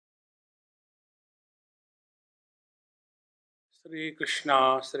श्री कृष्णा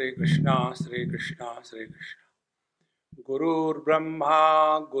श्री कृष्णा श्री कृष्णा श्री कृष्णा।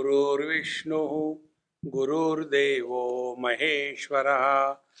 गुरुर्ब्रह्मा गुरुर्विष्णु गुरुर्देवो महेश्वरः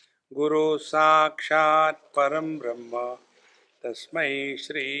गुरु साक्षात् परम ब्रह्म तस्मै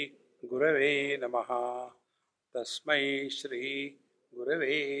श्री गुरवे नमः। तस्मै श्री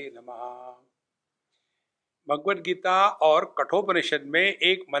गुरवे नमः। भगवद गीता और कठोपनिषद में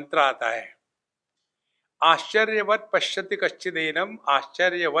एक मंत्र आता है, आश्चर्यवत् पश्यति कश्चिदेनम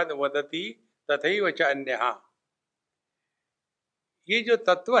आश्चर्यवद वदति तथैव च अन्यः। ये जो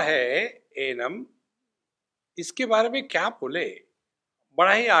तत्व है एनम, इसके बारे में क्या बोले,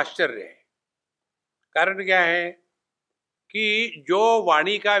 बड़ा ही आश्चर्य है। कारण क्या है कि जो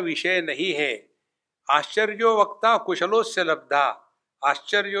वाणी का विषय नहीं है, आश्चर्यो वक्ता कुशलोस्य लब्धा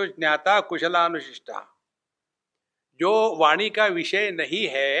आश्चर्यो ज्ञाता कुशलानुशिष्टा। जो वाणी का विषय नहीं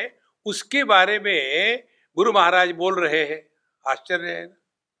है उसके बारे में गुरु महाराज बोल रहे हैं, आश्चर्य है।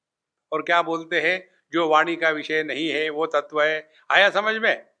 और क्या बोलते हैं, जो वाणी का विषय नहीं है वो तत्व है। आया समझ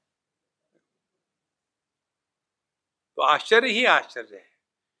में? तो आश्चर्य ही आश्चर्य है।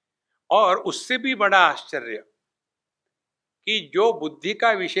 और उससे भी बड़ा आश्चर्य कि जो बुद्धि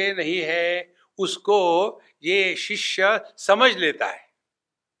का विषय नहीं है उसको ये शिष्य समझ लेता है।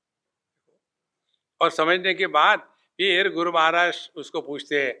 और समझने के बाद फिर गुरु महाराज उसको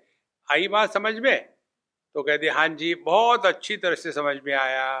पूछते हैं, आई बात समझ में? तो कहते हाँ जी, बहुत अच्छी तरह से समझ में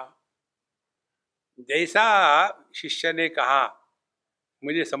आया। जैसा शिष्य ने कहा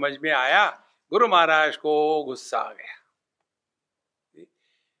मुझे समझ में आया, गुरु महाराज को गुस्सा आ गया।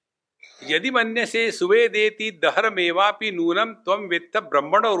 यदि मन्य से सुवेदेति दहरमेवापि नूनम त्वं वित्त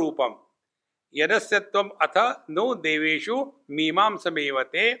ब्रह्मण रूपम यदस्य त्वं अथ नो देवेषु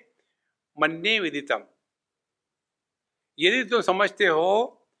मीमांसमेवते मन्ये विदितम। यदि तुम समझते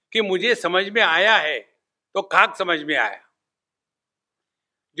हो कि मुझे समझ में आया है तो खाक समझ में आया।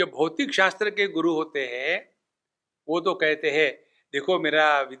 जो भौतिक शास्त्र के गुरु होते हैं वो तो कहते हैं देखो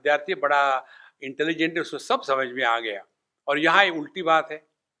मेरा विद्यार्थी बड़ा इंटेलिजेंट है, उसको सब समझ में आ गया। और यहाँ उल्टी बात है,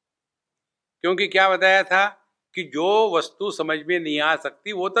 क्योंकि क्या बताया था कि जो वस्तु समझ में नहीं आ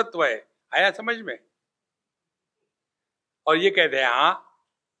सकती वो तत्व है। आया समझ में? और ये कहते हैं हाँ,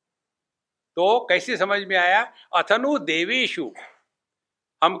 तो कैसे समझ में आया? अथनु देवेशु,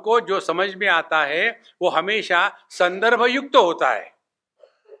 हमको जो समझ में आता है वो हमेशा संदर्भ युक्त होता है।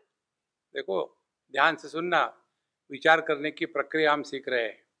 देखो ध्यान से सुनना, विचार करने की प्रक्रिया हम सीख रहे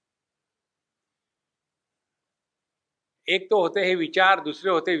हैं। एक तो होते हैं विचार,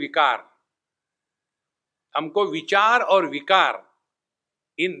 दूसरे होते हैं विकार। हमको विचार और विकार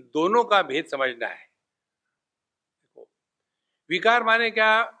इन दोनों का भेद समझना है। देखो विकार माने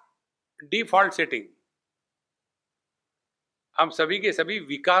क्या? Default setting. हम सभी के सभी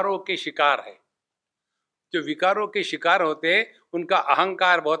विकारों के शिकार हैं। जो विकारों के शिकार होते हैं उनका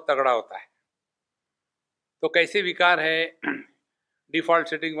अहंकार बहुत तगड़ा होता है। तो कैसे विकार है? डिफॉल्ट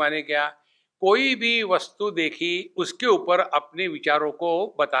सेटिंग माने क्या? कोई भी वस्तु देखी उसके ऊपर अपने विचारों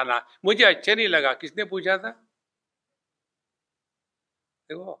को बताना, मुझे अच्छा नहीं लगा, किसने पूछा था?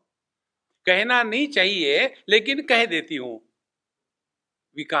 देखो कहना नहीं चाहिए लेकिन कह देती हूं,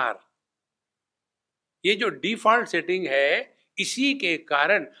 विकार। ये जो डिफॉल्ट सेटिंग है इसी के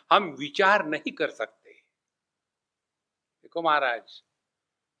कारण हम विचार नहीं कर सकते। देखो महाराज,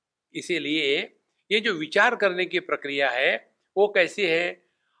 इसीलिए ये जो विचार करने की प्रक्रिया है वो कैसी है?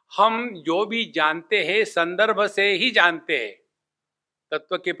 हम जो भी जानते हैं संदर्भ से ही जानते हैं।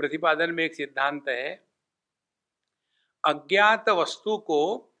 तत्व के प्रतिपादन में एक सिद्धांत है, अज्ञात वस्तु को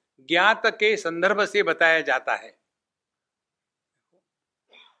ज्ञात के संदर्भ से बताया जाता है।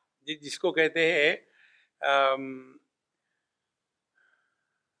 जिसको कहते हैं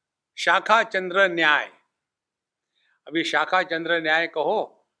शाखा चंद्र न्याय। अभी शाखा चंद्र न्याय कहो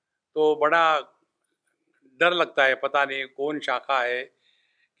तो बड़ा डर लगता है, पता नहीं कौन शाखा है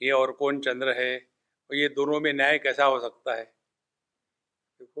ये और कौन चंद्र है, और ये दोनों में न्याय कैसा हो सकता है।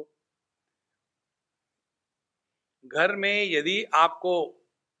 देखो घर में यदि आपको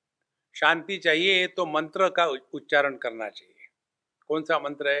शांति चाहिए तो मंत्र का उच्चारण करना चाहिए। कौन सा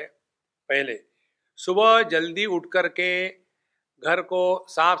मंत्र है? पहले सुबह जल्दी उठ करके घर को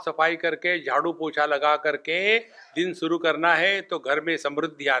साफ सफाई करके झाड़ू पोछा लगा करके दिन शुरू करना है तो घर में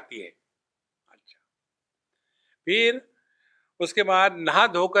समृद्धि आती है। अच्छा, फिर उसके बाद नहा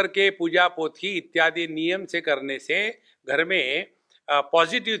धो करके पूजा पोथी इत्यादि नियम से करने से घर में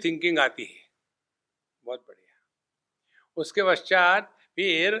पॉजिटिव थिंकिंग आती है। बहुत बढ़िया। उसके पश्चात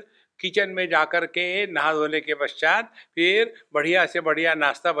फिर किचन में जाकर के नहा धोने के पश्चात फिर बढ़िया से बढ़िया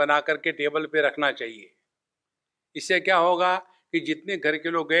नाश्ता बना करके टेबल पे रखना चाहिए। इससे क्या होगा कि जितने घर के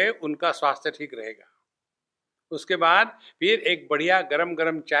लोग गए उनका स्वास्थ्य ठीक रहेगा। उसके बाद फिर एक बढ़िया गरम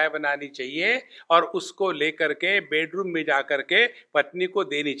गरम चाय बनानी चाहिए और उसको लेकर के बेडरूम में जाकर के पत्नी को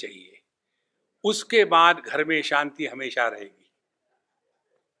देनी चाहिए। उसके बाद घर में शांति हमेशा रहेगी।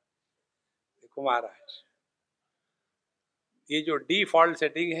 देखो महाराज, ये जो डिफॉल्ट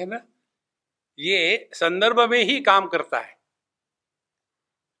सेटिंग है ना, ये संदर्भ में ही काम करता है।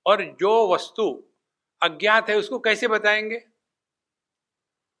 और जो वस्तु अज्ञात है उसको कैसे बताएंगे?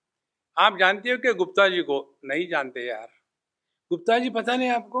 आप जानते हो कि गुप्ता जी को? नहीं जानते यार। गुप्ता जी पता नहीं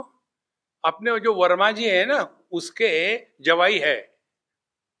आपको? अपने जो वर्मा जी है ना, उसके जवाई है।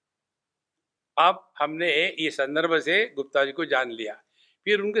 अब हमने ये संदर्भ से गुप्ता जी को जान लिया,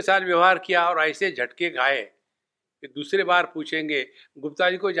 फिर उनके साथ व्यवहार किया और ऐसे झटके खाए। फिर दूसरी बार पूछेंगे गुप्ता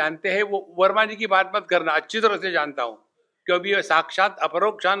जी को जानते हैं? वो वर्मा जी की बात मत करना, अच्छी तरह से जानता हूं, क्योंकि यह साक्षात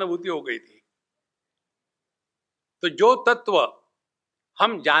अपरोक्षानुभूति हो गई थी। तो जो तत्व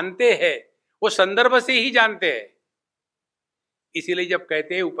हम जानते हैं वो संदर्भ से ही जानते हैं। इसीलिए जब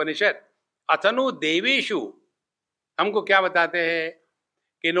कहते हैं उपनिषद अथनु देवेशु, हमको क्या बताते हैं?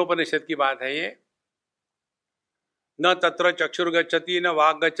 केनोपनिषद की बात है ये। न तत्र चक्षुर्गच्छति न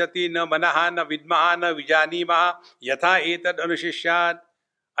वाक् गच्छति न मनः न विद्मः न विजानीमः यथा एतद् अनुशिष्यात्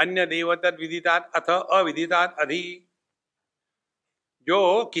अन्य देव तद् विदितात् अथ अविदितात् अधि।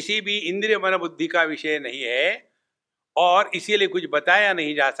 जो किसी भी इंद्रिय मन बुद्धि का विषय नहीं है और इसीलिए कुछ बताया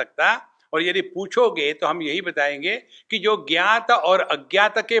नहीं जा सकता, और यदि पूछोगे तो हम यही बताएंगे कि जो ज्ञात और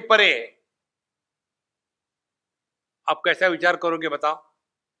अज्ञात के परे है। आप कैसा विचार करोगे बताओ?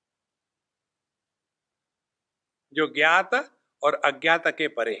 जो ज्ञात और अज्ञात के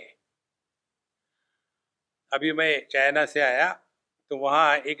परे है। अभी मैं चाइना से आया तो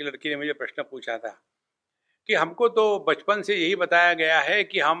वहां एक लड़की ने मुझे प्रश्न पूछा था कि हमको तो बचपन से यही बताया गया है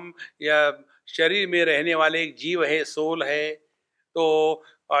कि हम शरीर में रहने वाले एक जीव है, सोल है, तो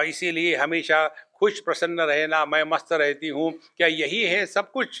इसीलिए हमेशा खुश प्रसन्न रहना, मैं मस्त रहती हूँ, क्या यही है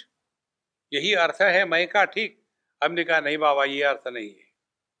सब कुछ? यही अर्थ है मैं का? ठीक। हमने कहा नहीं बाबा, ये अर्थ नहीं है।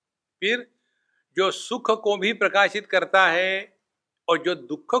 फिर जो सुख को भी प्रकाशित करता है और जो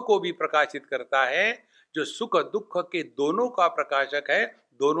दुख को भी प्रकाशित करता है, जो सुख दुख के दोनों का प्रकाशक है,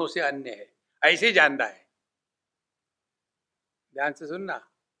 दोनों से अन्य है, ऐसे जानना है। ध्यान से सुनना।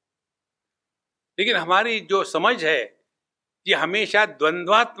 लेकिन हमारी जो समझ है ये हमेशा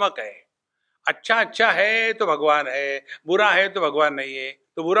द्वंद्वात्मक है। अच्छा अच्छा है तो भगवान है, बुरा है तो भगवान नहीं है।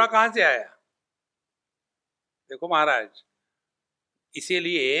 तो बुरा कहां से आया? देखो महाराज,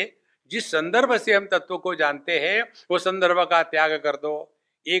 इसीलिए जिस संदर्भ से हम तत्व को जानते हैं वो संदर्भ का त्याग कर दो।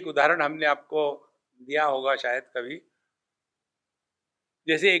 एक उदाहरण हमने आपको दिया होगा शायद कभी।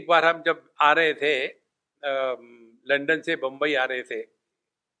 जैसे एक बार हम जब आ रहे थे, लंदन से बंबई आ रहे थे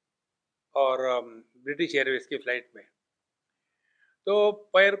और ब्रिटिश एयरवेज की फ्लाइट में, तो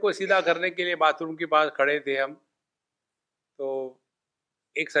पैर को सीधा करने के लिए बाथरूम के पास खड़े थे हम। तो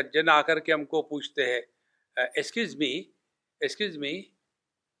एक सज्जन आकर के हमको पूछते हैं, एक्सक्यूज मी,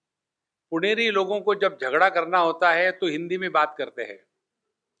 पुनेरी लोगों को जब झगड़ा करना होता है तो हिंदी में बात करते हैं,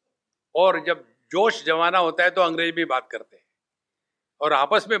 और जब जोश जमाना होता है तो अंग्रेजी में बात करते हैं, और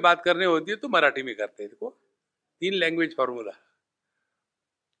आपस में बात करनी होती है तो मराठी में करते हैं। देखो, 3 लैंग्वेज फॉर्मूला।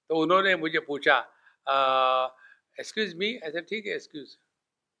 तो उन्होंने मुझे पूछा एक्सक्यूज मी, ऐसा ठीक है, excuse,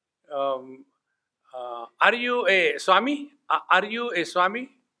 are U A Swami, are U A Swami,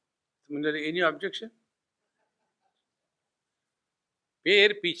 any objection?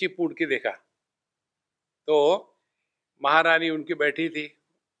 फिर पीछे पूड़ के देखा तो महारानी उनकी बैठी थी,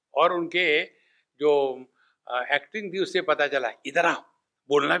 और उनके जो एक्टिंग थी उससे पता चला इधर आओ,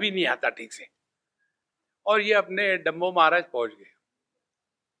 बोलना भी नहीं आता ठीक से। और ये अपने डम्बो महाराज पहुंच गए,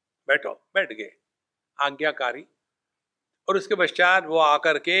 बैठो, बैठ गए, आज्ञाकारी। और उसके पश्चात वो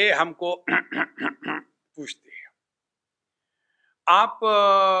आकर के हमको पूछते हैं, आप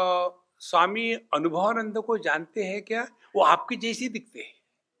स्वामी अनुभवानंद को जानते हैं क्या? वो आपके जैसे दिखते हैं।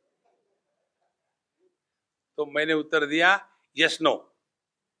 तो मैंने उत्तर दिया यस नो।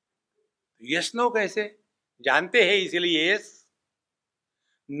 यस नो कैसे? जानते हैं इसीलिए यस,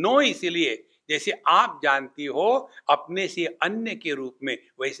 नो इसीलिए जैसे आप जानती हो अपने से अन्य के रूप में,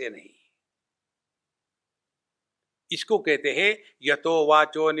 वैसे नहीं। इसको कहते हैं यतो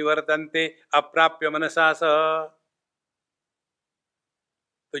वाचो निवर्तन्ते अप्राप्य मनसा सह।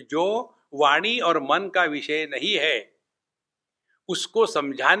 तो जो वाणी और मन का विषय नहीं है उसको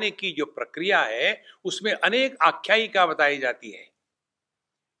समझाने की जो प्रक्रिया है उसमें अनेक आख्यायिका बताई जाती है।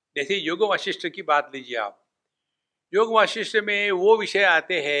 जैसे योग वाशिष्ठ की बात लीजिए आप। योग वाशिष्ठ में वो विषय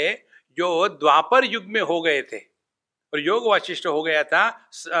आते हैं जो द्वापर युग में हो गए थे, और योग वाशिष्ठ हो गया था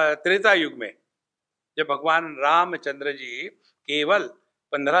त्रेता युग में, जब भगवान रामचंद्र जी केवल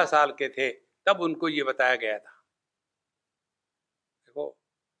 15 साल के थे, तब उनको ये बताया गया था।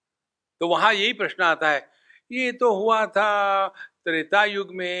 तो वहां यही प्रश्न आता है, ये तो हुआ था त्रेता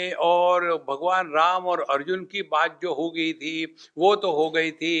युग में, और भगवान राम और अर्जुन की बात जो हो गई थी वो तो हो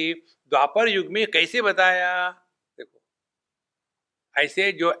गई थी, द्वापर युग में कैसे बताया? देखो,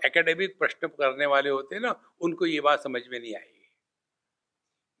 ऐसे जो एकेडमिक प्रश्न करने वाले होते हैं ना, उनको ये बात समझ में नहीं आएगी।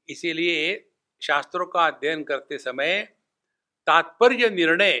 इसीलिए शास्त्रों का अध्ययन करते समय तात्पर्य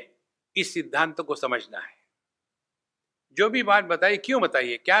निर्णय इस सिद्धांत को समझना है। जो भी बात बताइए, क्यों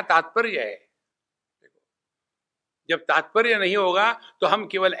बताइए, क्या तात्पर्य है? जब तात्पर्य नहीं होगा तो हम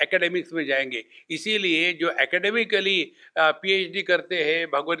केवल एकेडमिक्स में जाएंगे। इसीलिए जो एकेडमिकली पीएचडी करते हैं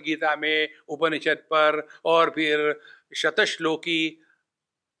भगवत गीता में, उपनिषद पर, और फिर शतश्लोकी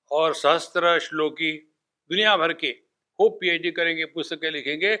और सहस्त्र श्लोकी, दुनिया भर के खूब पीएचडी करेंगे, पुस्तकें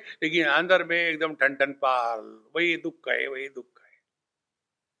लिखेंगे, लेकिन अंदर में एकदम ठन ठन पाल, वही दुख है, वही दुख है।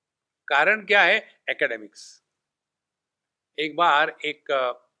 कारण क्या है? एकेडमिक्स। एक बार एक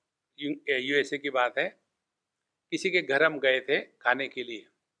यूएसए की बात है, किसी के घर हम गए थे खाने के लिए,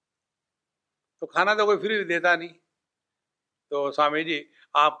 तो खाना तो कोई फ्री देता नहीं। तो स्वामी जी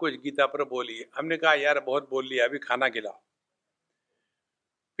आप कुछ गीता पर बोलिए। हमने कहा यार बहुत बोल लिया, अभी खाना खिलाओ।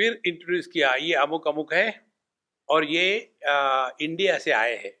 फिर इंट्रोड्यूस किया, ये अमुक अमुक है और ये इंडिया से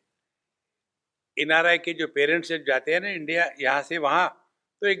आए हैं। एनआरआई के जो पेरेंट्स जाते हैं ना इंडिया, यहाँ से वहाँ,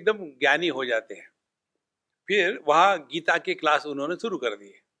 तो एकदम ज्ञानी हो जाते हैं। फिर वहाँ गीता के क्लास उन्होंने शुरू कर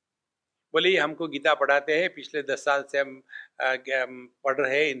दिए। बोले ये हमको गीता पढ़ाते हैं, पिछले 10 साल से हम पढ़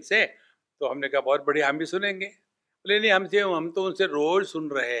रहे हैं इनसे। तो हमने कहा बहुत बढ़िया, हम भी सुनेंगे। बोले नहीं, हम तो उनसे रोज सुन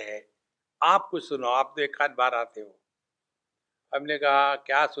रहे हैं, आप कुछ सुनाओ, आप तो एक आध बार आते हो। हमने कहा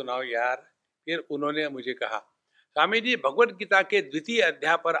क्या सुनाओ यार। फिर उन्होंने मुझे कहा, स्वामी जी भगवत गीता के द्वितीय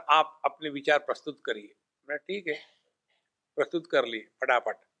अध्याय पर आप अपने विचार प्रस्तुत करिए। मैं ठीक है, प्रस्तुत कर लिए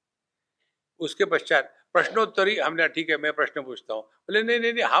फटाफट। उसके पश्चात प्रश्नोत्तरी, हमने ठीक है मैं प्रश्न पूछता हूँ। बोले नहीं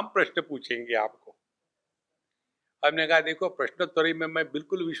नहीं नहीं, हम प्रश्न पूछेंगे आपको। हमने कहा देखो प्रश्नोत्तरी में मैं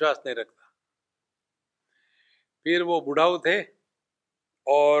बिल्कुल विश्वास नहीं रखता। फिर वो बुढ़ाऊ थे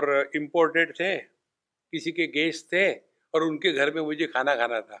और इम्पोर्टेड थे, किसी के गेस्ट थे, और उनके घर में मुझे खाना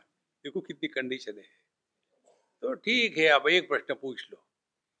खाना था। देखो कितनी कंडीशन है। तो ठीक है, अब एक प्रश्न पूछ लो।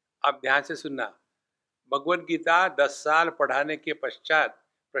 आप ध्यान से सुनना, भगवत गीता 10 साल पढ़ाने के पश्चात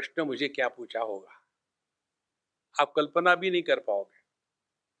प्रश्न मुझे क्या पूछा होगा, आप कल्पना भी नहीं कर पाओगे।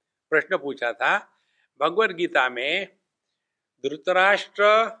 प्रश्न पूछा था भगवत गीता में धृतराष्ट्र,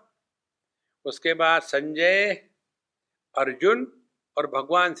 उसके बाद संजय, अर्जुन और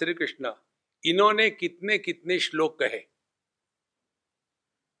भगवान श्री कृष्ण, इन्होंने कितने कितने श्लोक कहे?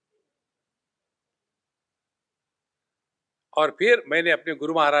 और फिर मैंने अपने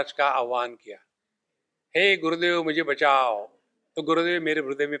गुरु महाराज का आह्वान किया, हे गुरुदेव मुझे बचाओ। तो गुरुदेव मेरे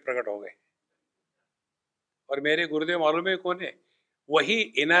हृदय में प्रकट हो गए। और मेरे गुरुदेव मालूम है कौन है?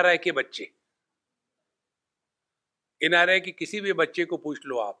 वही एनआरआई के बच्चे। एनआरआई के किसी भी बच्चे को पूछ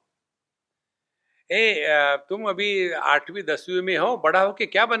लो आप, तुम अभी 8वीं 10वीं में हो, बड़ा हो के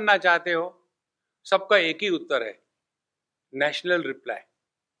क्या बनना चाहते हो? सबका एक ही उत्तर है, नेशनल रिप्लाई,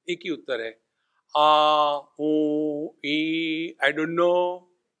 एक ही उत्तर है, आ ऊ ई आई डोंट नो।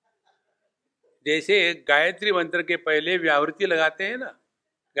 जैसे गायत्री मंत्र के पहले व्यावृत्ति लगाते हैं ना।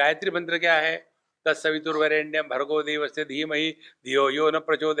 गायत्री मंत्र क्या है? तत्सवितुर्वरेण्यम भर्गो देवस्य धीमहि धियो यो न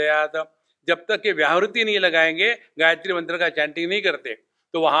प्रचोदयात। जब तक ये व्यावृत्ति नहीं लगाएंगे, गायत्री मंत्र का चैंटिंग नहीं करते,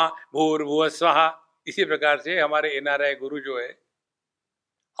 तो वहां भूर्भुवः स्वहा। इसी प्रकार से हमारे एनआरआई गुरु जो है,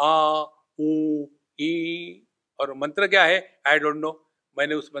 आ ऊ ई, और मंत्र क्या है? I don't know.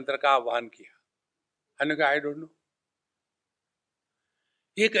 मैंने उस मंत्र का आह्वान किया, मैंने कहा आई डोंट नो।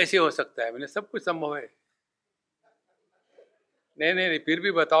 ये कैसे हो सकता है? मैंने सब कुछ संभव है। नहीं नहीं नहीं, फिर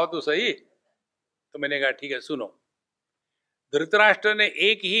भी बताओ तो सही। तो मैंने कहा ठीक है सुनो। धृतराष्ट्र ने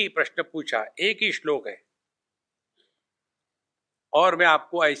एक ही प्रश्न पूछा, एक ही श्लोक है, और मैं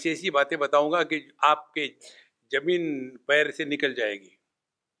आपको ऐसी ऐसी बातें बताऊंगा कि आपके जमीन पैर से निकल जाएगी।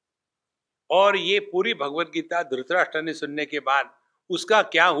 और ये पूरी भगवत गीता धृतराष्ट्र ने सुनने के बाद उसका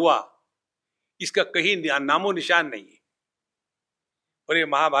क्या हुआ, इसका कहीं नामो निशान नहीं है। और ये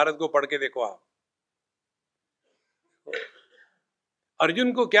महाभारत को पढ़ के देखो आप,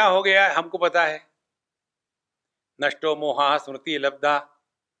 अर्जुन को क्या हो गया हमको पता है, नष्टो मोहा स्मृति लब्धा।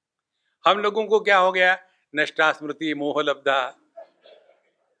 हम लोगों को क्या हो गया? नष्टा स्मृति मोह लब्धा।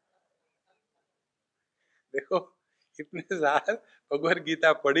 देखो इतने साल भगवत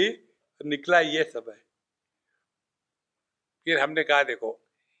गीता पढ़ी और निकला ये सब है। फिर हमने कहा देखो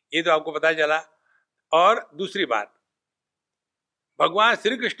ये तो आपको पता चला। और दूसरी बात, भगवान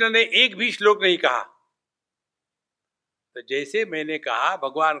श्री कृष्ण ने एक भी श्लोक नहीं कहा। तो जैसे मैंने कहा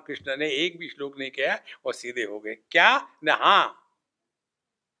भगवान कृष्ण ने एक भी श्लोक नहीं किया, और सीधे हो गए क्या न? हाँ,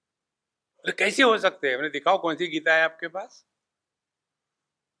 बोले कैसे हो सकते हैं? मैंने दिखाओ कौन सी गीता है आपके पास।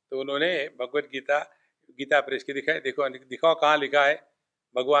 तो उन्होंने भगवत गीता गीता प्रेस की दिखाई, देखो दिखाओ कहाँ लिखा है।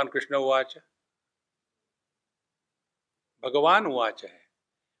 भगवान कृष्ण उवाच, भगवान उवाच है।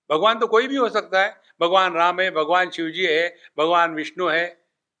 भगवान तो कोई भी हो सकता है, भगवान राम है, भगवान शिव जी है, भगवान विष्णु है।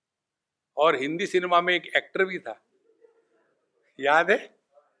 और हिंदी सिनेमा में एक एक्टर भी था, याद है?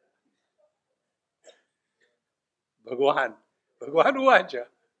 भगवान, भगवान उवाच,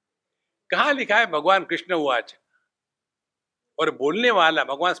 कहाँ लिखा है भगवान कृष्ण उवाच? और बोलने वाला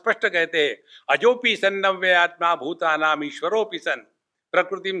भगवान स्पष्ट कहते हैं, अजोपि सन्नव्य आत्मा भूतानाम ईश्वरोपि सन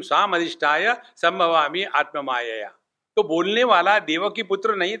प्रकृतिम स्वाम अधिष्ठाय संभवामि आत्ममायया। तो बोलने वाला देवकी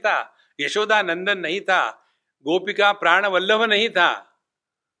पुत्र नहीं था, यशोदा नंदन नहीं था, गोपिका प्राण वल्लभ नहीं था।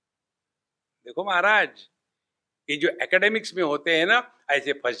 देखो महाराज, ये जो एकेडमिक्स में होते हैं ना,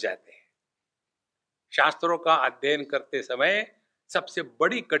 ऐसे फंस जाते हैं। शास्त्रों का अध्ययन करते समय सबसे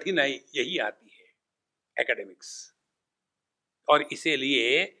बड़ी कठिनाई यही आती है, एकेडमिक्स। और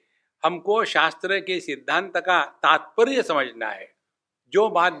इसीलिए हमको शास्त्र के सिद्धांत का तात्पर्य समझना है। जो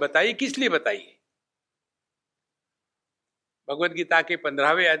बात बताई किस लिए बताई है। भगवत गीता के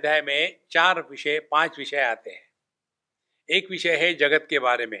 15वें अध्याय में 5 विषय आते हैं। एक विषय है जगत के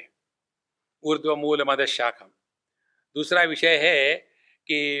बारे में, ऊर्ध्व मूल मद शाखम। दूसरा विषय है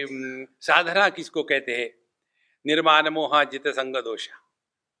कि साधना किसको कहते हैं, निर्माण मोह जित संग दोषा।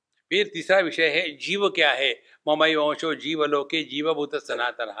 फिर तीसरा विषय है जीव क्या है, ममई वंशो जीवलोके जीवभूत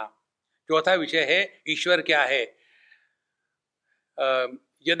सनातन। चौथा विषय है ईश्वर क्या है,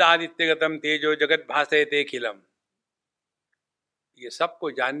 यदादित्यगतम तेजो जगत भासयते खिलम। ये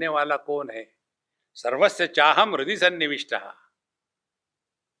सबको जानने वाला कौन है, सर्वस्य चाहम हृदय सन्निविष्ट।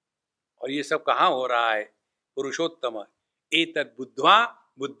 और ये सब कहाँ हो रहा है, पुरुषोत्तम एतद् बुद्ध्वा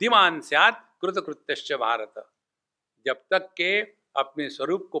बुद्धिमान स्यात् कृतकृत्यश्च भारत। जब तक के अपने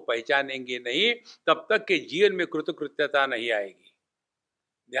स्वरूप को पहचानेंगे नहीं, तब तक के जीवन में कृतकृत्यता नहीं आएगी।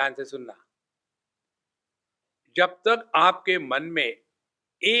 ध्यान से सुनना, जब तक आपके मन में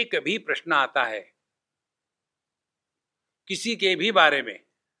एक भी प्रश्न आता है किसी के भी बारे में,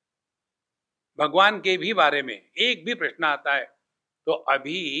 भगवान के भी बारे में एक भी प्रश्न आता है, तो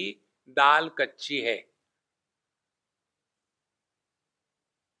अभी दाल कच्ची है।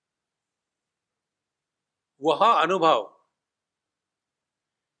 वह अनुभव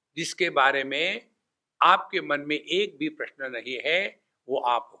जिसके बारे में आपके मन में एक भी प्रश्न नहीं है, वो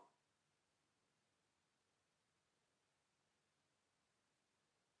आप हो।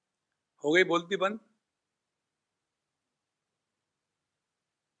 हो गई बोलती बंद।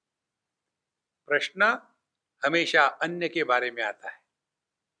 प्रश्न हमेशा अन्य के बारे में आता है,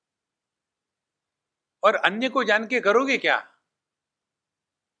 और अन्य को जान के करोगे क्या।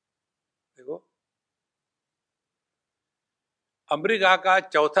 देखो, अमेरिका का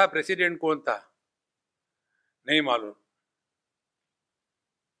चौथा प्रेसिडेंट कौन था, नहीं मालूम।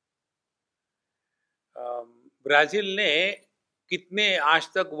 ब्राजील ने कितने आज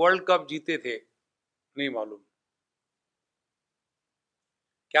तक वर्ल्ड कप जीते थे, नहीं मालूम।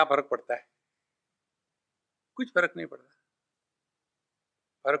 क्या फर्क पड़ता है, कुछ फर्क नहीं पड़ता।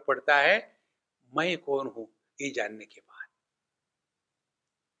 फर्क पड़ता है मैं कौन हूं, ये जानने के बाद।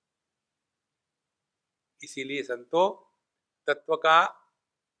 इसीलिए संतो, तत्व का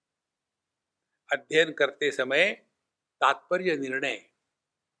अध्ययन करते समय तात्पर्य निर्णय,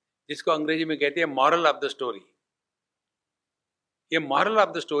 जिसको अंग्रेजी में कहते हैं मॉरल ऑफ द स्टोरी, ये मॉरल ऑफ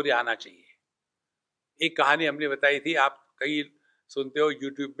द स्टोरी आना चाहिए। एक कहानी हमने बताई थी, आप कई सुनते हो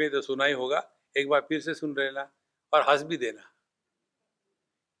यूट्यूब पे तो सुना ही होगा, एक बार फिर से सुन लेना और हंस भी देना।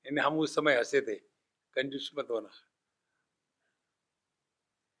 यानी हम उस समय हंसे थे, कंजूस मत होना।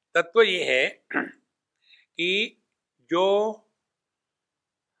 तत्व ये है कि जो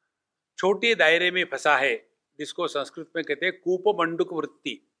छोटे दायरे में फंसा है, जिसको संस्कृत में कहते हैं कूपमंडुक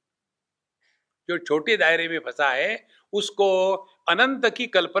वृत्ति, जो छोटे दायरे में फंसा है उसको अनंत की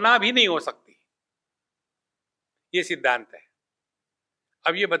कल्पना भी नहीं हो सकती। ये सिद्धांत है।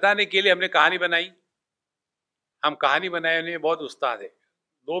 अब ये बताने के लिए हमने कहानी बनाई। हम कहानी बनाने में बहुत उस्ताद है,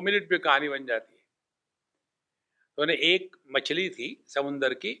 2 मिनट में कहानी बन जाती है। तो ने एक मछली थी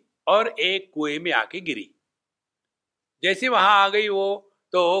समुंदर की, और एक कुएं में आके गिरी। जैसे वहां आ गई वो,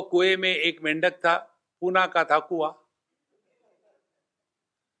 तो कुएं में एक मेंढक था, पूना का था कुआं।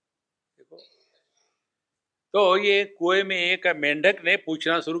 देखो, तो ये कुएं में एक मेंढक ने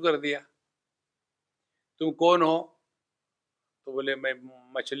पूछना शुरू कर दिया, तुम कौन हो? तो बोले मैं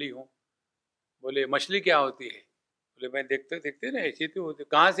मछली हूं। बोले मछली क्या होती है? बोले मैं देखते देखते ना ऐसी तो होती।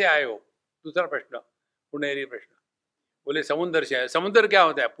 कहाँ से आए हो? दूसरा प्रश्न, पुनेरी प्रश्न। बोले समुद्र से आए। समुद्र क्या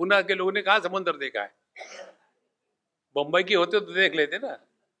होता है? पुणे के लोगों ने कहा समुद्र देखा है, बंबई की होते तो देख लेते ना।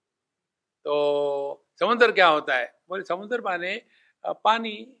 तो समुद्र क्या होता है? बोले समुद्र माने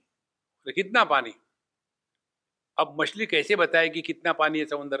पानी। बोले कितना पानी? अब मछली कैसे बताएगी कितना पानी है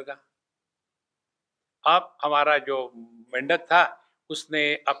समुद्र का? अब हमारा जो मेंढक था उसने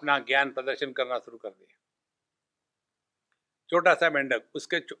अपना ज्ञान प्रदर्शन करना शुरू कर दिया। छोटा सा मेंढक,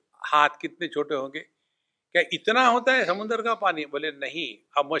 उसके हाथ कितने छोटे होंगे? क्या इतना होता है समुद्र का पानी? बोले नहीं।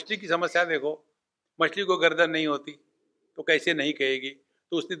 अब मछली की समस्या देखो, मछली को गर्दन नहीं होती तो कैसे नहीं कहेगी?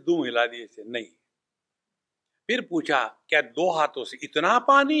 तो उसने दुम हिला दिए इसे, नहीं। फिर पूछा क्या 2 हाथों से इतना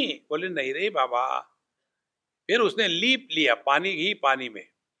पानी? बोले नहीं रे बाबा। फिर उसने लीप लिया पानी ही पानी में,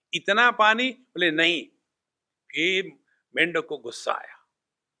 इतना पानी? बोले नहीं। फिर मेंढक को गुस्सा आया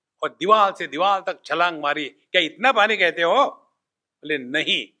और दीवार से दीवार तक छलांग मारी। क्या इतना पानी कहते हो? बोले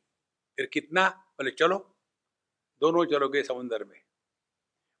नहीं। फिर कितना? बोले चलो। दोनों चलोगे समुद्र में।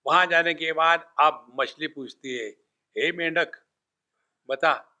 वहां जाने के बाद अब मछली पूछती है, हे मेंढक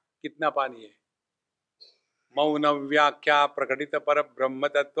बता कितना पानी है? मौन व्याख्या प्रकटित पर ब्रह्म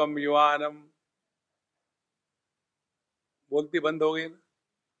तत्व युवानम। बोलती बंद हो गई ना,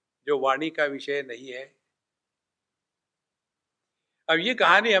 जो वाणी का विषय नहीं है। अब ये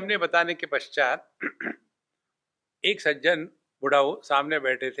कहानी हमने बताने के पश्चात एक सज्जन बुढ़ाऊ सामने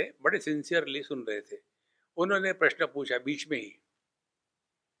बैठे थे, बड़े सिंसियरली सुन रहे थे। उन्होंने प्रश्न पूछा बीच में ही।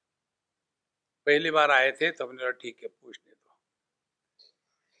 पहली बार आए थे तो हमने कहा ठीक है पूछने दो।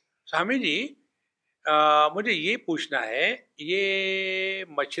 स्वामी जी, मुझे ये पूछना है, ये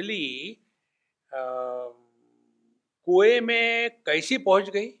मछली कुएं में कैसी पहुंच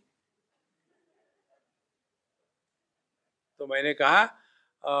गई? तो मैंने कहा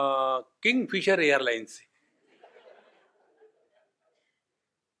किंग फिशर एयरलाइन से।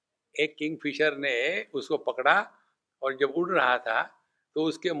 एक किंग फिशर ने उसको पकड़ा और जब उड़ रहा था तो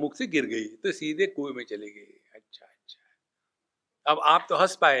उसके मुख से गिर गई तो सीधे कुएं में चली गई। अच्छा अच्छा। अब आप तो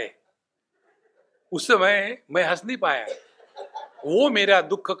हंस पाए, उस समय मैं हंस नहीं पाया। वो मेरा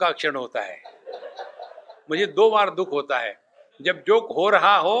दुख का क्षण होता है। मुझे 2 बार दुख होता है, जब जोक हो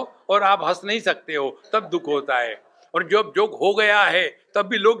रहा हो और आप हंस नहीं सकते हो तब दुख होता है, और जब जोक हो गया है तब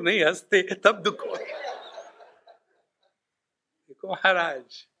भी लोग नहीं हंसते तब दुख होता है। देखो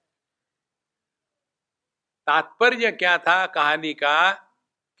महाराज, तात्पर्य क्या था कहानी का?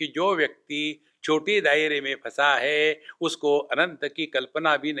 कि जो व्यक्ति छोटे दायरे में फंसा है उसको अनंत की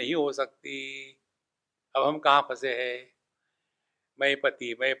कल्पना भी नहीं हो सकती। अब हम कहाँ फंसे हैं? मैं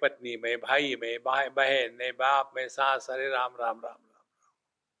पति, मैं पत्नी, मैं भाई, मैं बहन, मैं बाप, मैं सास, अरे राम राम राम राम।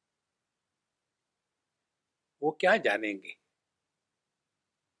 वो क्या जानेंगे?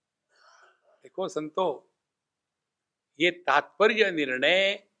 देखो संतो, ये तात्पर्य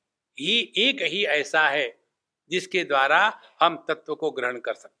निर्णय ही एक ही ऐसा है जिसके द्वारा हम तत्व को ग्रहण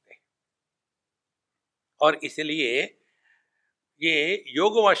कर सकते हैं। और इसलिए ये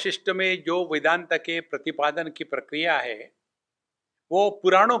योग वाशिष्ठ में जो वेदांत के प्रतिपादन की प्रक्रिया है वो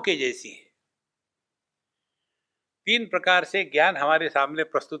पुराणों के जैसी है। 3 प्रकार से ज्ञान हमारे सामने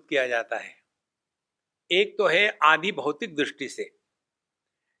प्रस्तुत किया जाता है। एक तो है आदि भौतिक दृष्टि से,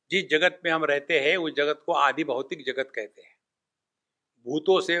 जिस जगत में हम रहते हैं उस जगत को आदि भौतिक जगत कहते हैं।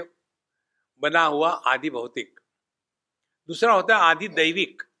 भूतों से बना हुआ आदि भौतिक। दूसरा होता है आदि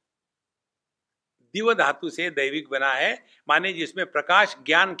दैविक, दिव धातु से दैविक बना है, माने जिसमें प्रकाश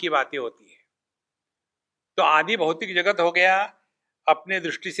ज्ञान की बातें होती है। तो आदि भौतिक जगत हो गया, अपने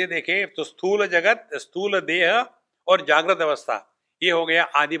दृष्टि से देखे तो स्थूल जगत, स्थूल देह और जागृत अवस्था, ये हो गया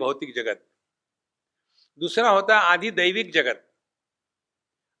आदि भौतिक जगत। दूसरा होता है आदि दैविक जगत।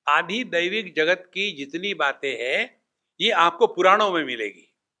 आदि दैविक जगत की जितनी बातें हैं ये आपको पुराणों में मिलेगी।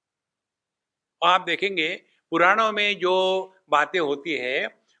 और आप देखेंगे पुराणों में जो बातें होती है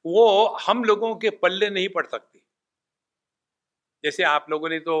वो हम लोगों के पल्ले नहीं पड़ सकती। जैसे आप लोगों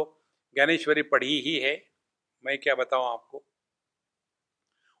ने तो ज्ञानेश्वरी पढ़ी ही है, मैं क्या बताऊं आपको।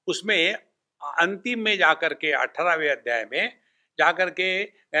 उसमें अंतिम में जाकर के 18वें अध्याय में जाकर के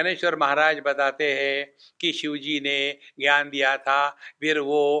ज्ञानेश्वर महाराज बताते हैं कि शिव जी ने ज्ञान दिया था, फिर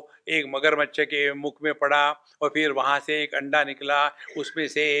वो एक मगरमच्छ के मुख में पड़ा और फिर वहां से एक अंडा निकला, उसमें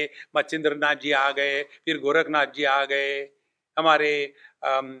से मच्छिंद्र नाथ जी आ गए, फिर गोरखनाथ जी आ गए। हमारे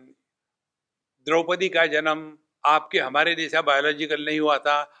द्रौपदी का जन्म आपके हमारे जैसा बायोलॉजिकल नहीं हुआ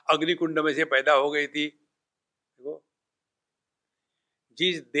था, अग्निकुंड में से पैदा हो गई थी। देखो,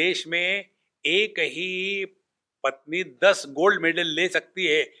 जिस देश में एक ही पत्नी 10 गोल्ड मेडल ले सकती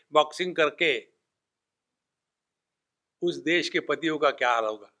है बॉक्सिंग करके, उस देश के पतियों का क्या हाल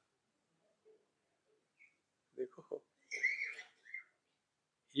होगा? देखो,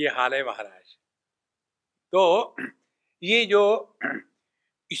 ये हाल है महाराज। तो ये जो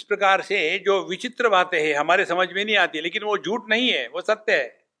इस प्रकार से जो विचित्र बातें हैं हमारे समझ में नहीं आती, लेकिन वो झूठ नहीं है, वो सत्य है।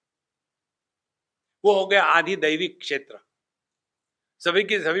 वो हो गया आधि दैविक क्षेत्र। सभी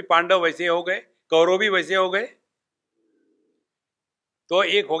के सभी पांडव वैसे हो गए, कौरव भी वैसे हो गए। तो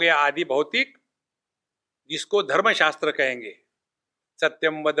एक हो गया आदि भौतिक, जिसको धर्मशास्त्र कहेंगे।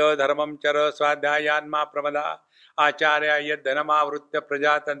 सत्यम वद धर्मम चर स्वाध्यायान मा प्रमदा आचार्य यद धनमावृत्य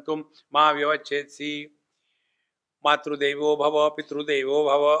प्रजातंतुम मां व्यवच्छेदसी मातृदेवो भव पितृदेवो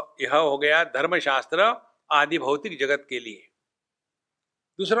भव। यह हो गया धर्मशास्त्र आदि भौतिक जगत के लिए।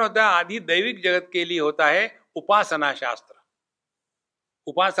 दूसरा होता है आदि दैविक जगत के लिए होता है उपासना शास्त्र।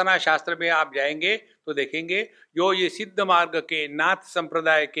 उपासना शास्त्र में आप जाएंगे तो देखेंगे जो ये सिद्ध मार्ग के नाथ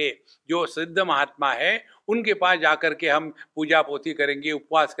संप्रदाय के जो सिद्ध महात्मा है, उनके पास जाकर के हम पूजा पोथी करेंगे,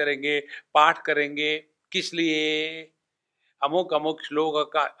 उपवास करेंगे, पाठ करेंगे। किस लिए? अमुक अमुक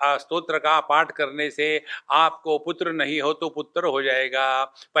श्लोक का स्तोत्र का पाठ करने से आपको पुत्र नहीं हो तो पुत्र हो जाएगा,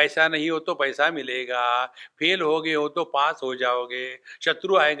 पैसा नहीं हो तो पैसा मिलेगा, फेल हो गए हो तो पास हो जाओगे,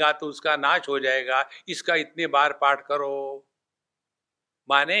 शत्रु आएगा तो उसका नाश हो जाएगा, इसका इतने बार पाठ करो।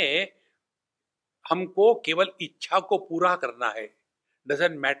 माने हमको केवल इच्छा को पूरा करना है,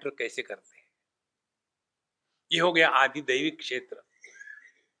 डजंट मैटर कैसे करते हैं। ये हो गया आदि दैविक क्षेत्र।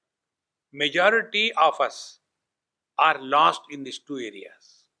 Majority of us are lost in this to areas.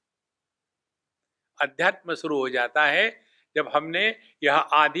 अध्यात्म शुरू हो जाता है जब हमने यह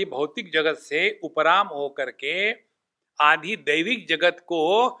आदि भौतिक जगत से उपराम होकर के आदि दैविक जगत को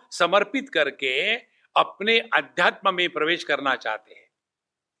समर्पित करके अपने अध्यात्म में प्रवेश करना चाहते हैं।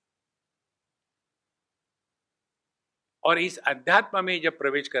 और इस अध्यात्म में जब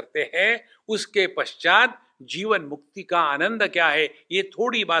प्रवेश करते हैं, उसके पश्चात जीवन मुक्ति का आनंद क्या है, ये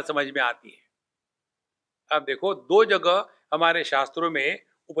थोड़ी बात समझ में आती है। अब देखो, दो जगह हमारे शास्त्रों में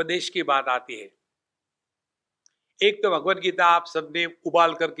उपदेश की बात आती है। एक तो भगवत गीता आप सबने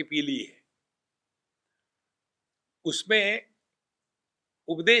उबाल करके पी ली है, उसमें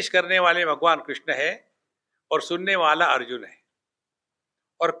उपदेश करने वाले भगवान कृष्ण है और सुनने वाला अर्जुन है।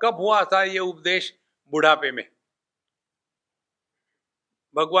 और कब हुआ था ये उपदेश? बुढ़ापे में।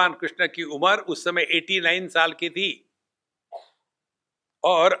 भगवान कृष्ण की उम्र उस समय 89 साल की थी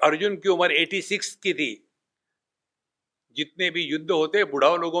और अर्जुन की उम्र 86 की थी। जितने भी युद्ध होते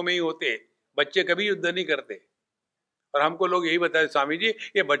बुढ़ाओ लोगों में ही होते, बच्चे कभी युद्ध नहीं करते। और हमको लोग यही बताए, स्वामी जी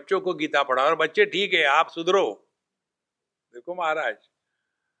ये बच्चों को गीता पढ़ाओ, और बच्चे ठीक है आप सुधरो। देखो महाराज,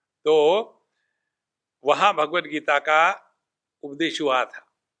 तो वहां भगवत गीता का उपदेश हुआ था।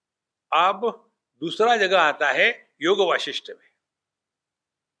 अब दूसरा जगह आता है योग वाशिष्ठ में।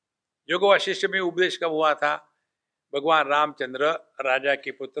 योग वाशिष्ठ में उपदेश कब हुआ था? भगवान रामचंद्र राजा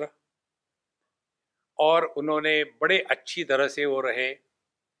के पुत्र, और उन्होंने बड़े अच्छी तरह से वो रहे।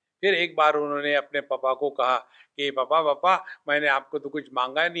 फिर एक बार उन्होंने अपने पापा को कहा कि पापा पापा मैंने आपको तो कुछ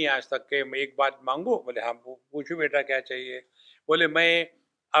मांगा नहीं आज तक के, मैं एक बात मांगू? बोले हाँ पूछो बेटा क्या चाहिए। बोले मैं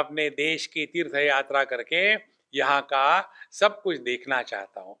अपने देश की तीर्थ यात्रा करके यहाँ का सब कुछ देखना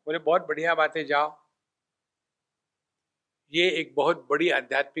चाहता हूँ। बोले बहुत बढ़िया बात है, जाओ। ये एक बहुत बड़ी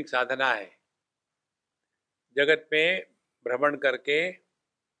आध्यात्मिक साधना है। जगत में भ्रमण करके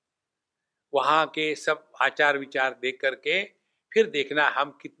वहाँ के सब आचार विचार देख करके फिर देखना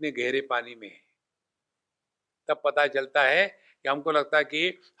हम कितने गहरे पानी में हैं। तब पता चलता है कि हमको लगता है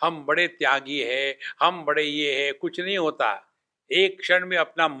कि हम बड़े त्यागी है, हम बड़े ये है, कुछ नहीं होता। एक क्षण में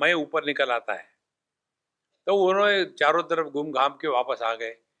अपना मैं ऊपर निकल आता है। तो उन्होंने चारों तरफ घूम घाम के वापस आ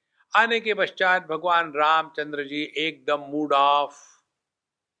गए। आने के पश्चात भगवान रामचंद्र जी एकदम मूड ऑफ,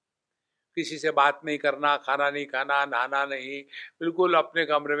 किसी से बात नहीं करना, खाना नहीं खाना, नहाना नहीं, बिल्कुल अपने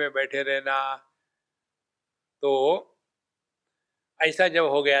कमरे में बैठे रहना। तो ऐसा जब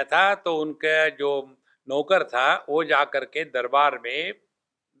हो गया था तो उनका जो नौकर था वो जा करके दरबार में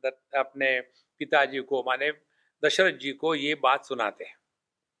अपने पिताजी को माने दशरथ जी को ये बात सुनाते हैं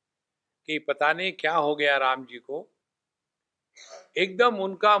कि पता नहीं क्या हो गया राम जी को, एकदम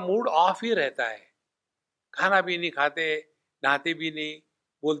उनका मूड ऑफ ही रहता है। खाना भी नहीं खाते, नहाते भी नहीं,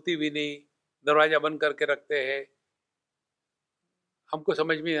 बोलती भी नहीं, दरवाजा बंद करके रखते हैं। हमको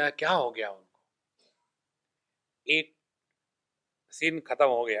समझ में आया क्या हो गया उनको। एक सीन खत्म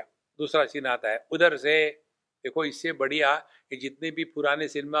हो गया, दूसरा सीन आता है। उधर से देखो, इससे बढ़िया कि जितने भी पुराने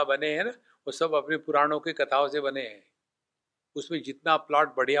सिनेमा बने हैं ना, वो सब अपने पुराणों की कथाओं से बने हैं। उसमें जितना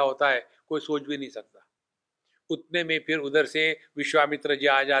प्लॉट बढ़िया होता है कोई सोच भी नहीं सकता। उतने में फिर उधर से विश्वामित्र जी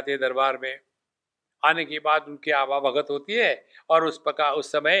आ जाते दरबार में। आने के बाद उनकी आवा भगत होती है और उस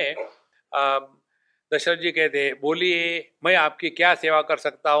समय दशरथ जी कहते बोलिए मैं आपकी क्या सेवा कर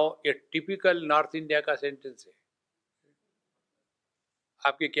सकता हूँ। ये टिपिकल नॉर्थ इंडिया का सेंटेंस है,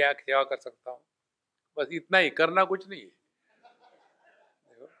 आपकी क्या सेवा कर सकता हूँ। बस इतना ही, करना कुछ नहीं है।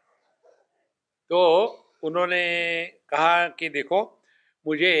 तो उन्होंने कहा कि देखो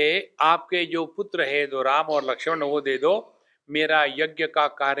मुझे आपके जो पुत्र है दो राम और लक्ष्मण वो दे दो, मेरा यज्ञ का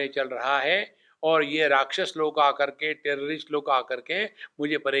कार्य चल रहा है और ये राक्षस लोग आकर के, टेररिस्ट लोग आकर के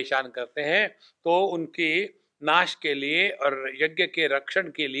मुझे परेशान करते हैं, तो उनकी नाश के लिए और यज्ञ के रक्षण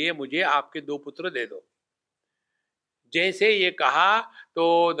के लिए मुझे आपके दो पुत्र दे दो। जैसे ये कहा तो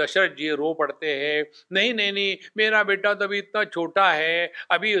दशरथ जी रो पड़ते हैं, नहीं नहीं नहीं, मेरा बेटा तो अभी इतना छोटा है,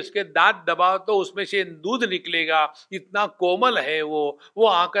 अभी उसके दांत दबाओ तो उसमें से दूध निकलेगा, इतना कोमल है वो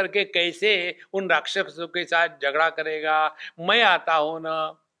आकर के कैसे उन राक्षसों के साथ झगड़ा करेगा, मैं आता हूं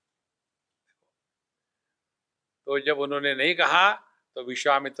ना। तो जब उन्होंने नहीं कहा तो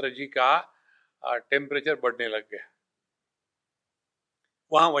विश्वामित्र जी का टेम्परेचर बढ़ने लग गया।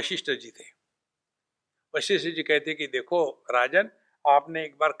 वहां वशिष्ठ जी थे। वशिष्ठ जी कहते कि देखो राजन, आपने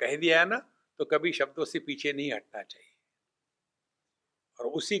एक बार कह दिया है ना, तो कभी शब्दों से पीछे नहीं हटना चाहिए। और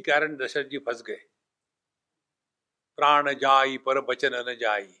उसी कारण दशरथ जी फंस गए। प्राण जाई पर वचन न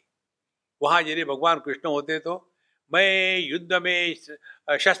जाई। वहां यदि भगवान कृष्ण होते तो मैं युद्ध में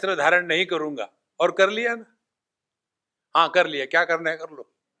शस्त्र धारण नहीं करूंगा, और कर लिया ना। हाँ कर लिया, क्या करना है कर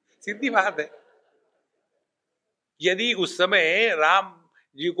लो, सीधी बात है। यदि उस समय राम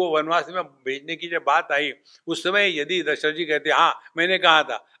जी को वनवास में भेजने की जब बात आई, उस समय यदि दशरथ जी कहते हाँ मैंने कहा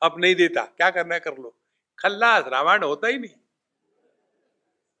था, अब नहीं देता, क्या करना है कर लो, खल्लास, रामायण होता ही नहीं।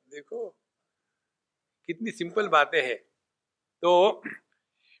 देखो कितनी सिंपल बातें हैं। तो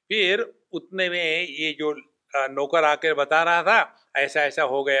फिर उतने में ये जो नौकर आकर बता रहा था ऐसा ऐसा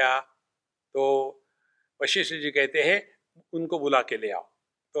हो गया, तो वशिष्ठ जी कहते हैं उनको बुला के ले आओ।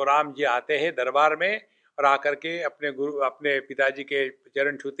 तो राम जी आते हैं दरबार में और आकर के अपने गुरु, अपने पिताजी के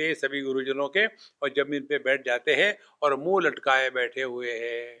चरण छूते हैं सभी गुरुजनों के, और जमीन पे बैठ जाते हैं और मुंह लटकाए बैठे हुए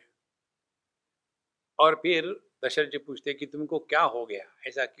हैं। और फिर दशरथ जी पूछते कि तुमको क्या हो गया,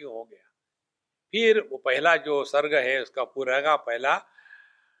 ऐसा क्यों हो गया। फिर वो पहला जो सर्ग है उसका पूरा का पहला,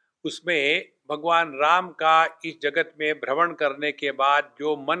 उसमें भगवान राम का इस जगत में भ्रमण करने के बाद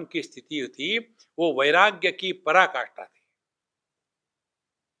जो मन की स्थिति थी वो वैराग्य की पराकाष्ठा थी।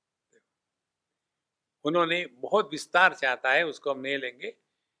 उन्होंने बहुत विस्तार से आता है, उसको हम नहीं लेंगे,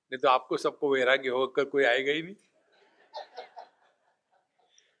 नहीं तो आपको सबको वैराग्य होकर कोई आएगा ही नहीं।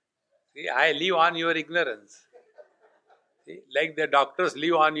 See, I live on your ignorance. See, like the doctors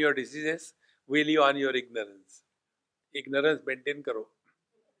live on your diseases, we live on your ignorance. Ignorance maintain करो।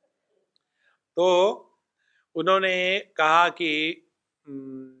 तो उन्होंने कहा कि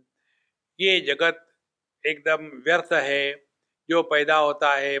ये जगत एकदम व्यर्थ है, जो पैदा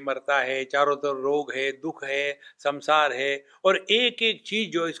होता है मरता है, चारों तरफ रोग है, दुख है, संसार है, और एक एक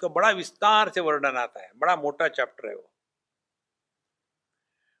चीज जो इसका बड़ा विस्तार से वर्णन आता है, बड़ा मोटा चैप्टर है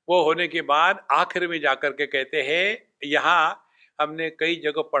वो होने के बाद आखिर में जाकर के कहते हैं यहाँ हमने कई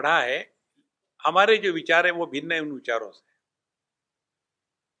जगह पढ़ा है, हमारे जो विचार है वो भिन्न है उन विचारों से।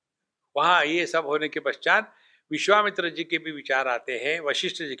 वहां ये सब होने के पश्चात विश्वामित्र जी के भी विचार आते हैं,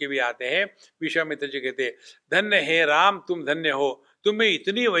 वशिष्ठ जी के भी आते हैं। विश्वामित्र जी कहते हैं धन्य है राम, तुम धन्य हो, तुम्हें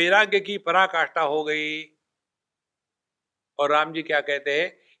इतनी वैराग्य की पराकाष्ठा हो गई। और राम जी क्या कहते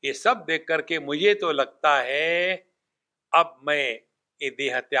हैं, ये सब देख करके मुझे तो लगता है अब मैं ये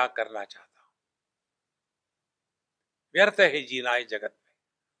देह त्याग करना चाहता हूं, व्यर्थ है जीना इस जगत में।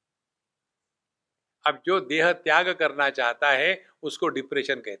 अब जो देह त्याग करना चाहता है उसको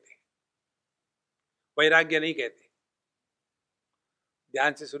डिप्रेशन कहते हैं, वैराग्य नहीं कहते।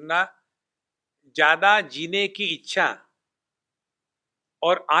 ध्यान से सुनना, ज्यादा जीने की इच्छा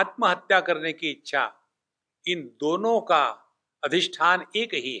और आत्महत्या करने की इच्छा, इन दोनों का अधिष्ठान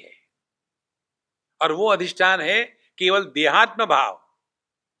एक ही है, और वो अधिष्ठान है केवल देहात्म भाव।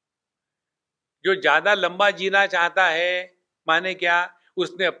 जो ज्यादा लंबा जीना चाहता है, माने क्या,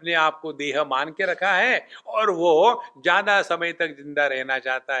 उसने अपने आप को देह मान के रखा है और वो ज्यादा समय तक जिंदा रहना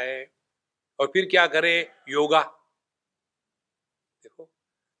चाहता है। और फिर क्या करे, योगा। देखो,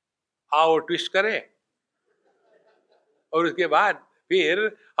 आओ ट्विस्ट करे और उसके बाद फिर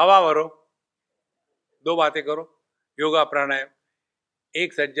हवा भरो, दो बातें करो, योगा प्राणायाम।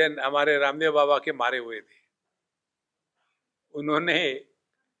 एक सज्जन हमारे रामदेव बाबा के मारे हुए थे, उन्होंने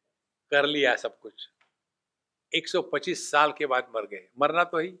कर लिया सब कुछ, 125 साल के बाद मर गए। मरना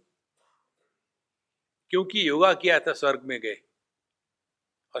तो ही, क्योंकि योगा किया था स्वर्ग में गए,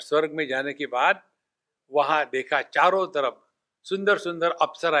 और स्वर्ग में जाने के बाद वहां देखा चारों तरफ सुंदर सुंदर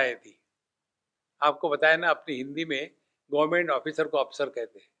अप्सराएं थी। आपको बताया ना, अपनी हिंदी में गवर्नमेंट ऑफिसर को अफसर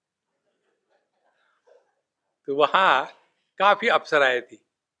कहते हैं, तो वहां काफी अप्सराएं थी,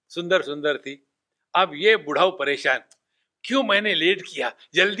 सुंदर सुंदर थी। अब ये बुढ़ाऊ परेशान, क्यों मैंने लेट किया,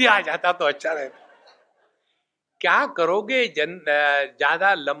 जल्दी आ जाता तो अच्छा रहता। क्या करोगे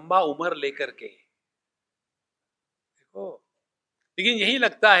ज्यादा लंबा उम्र लेकर के। देखो, लेकिन यही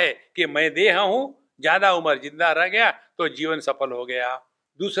लगता है कि मैं देह हूं, ज्यादा उम्र जिंदा रह गया तो जीवन सफल हो गया।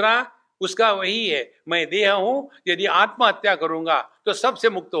 दूसरा उसका वही है, मैं देह हूं, यदि आत्महत्या करूंगा तो सबसे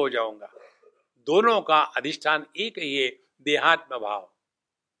मुक्त हो जाऊंगा। दोनों का अधिष्ठान एक ही है, देहात्म भाव।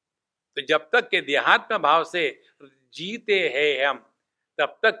 तो जब तक के देहात्म भाव से जीते हैं हम,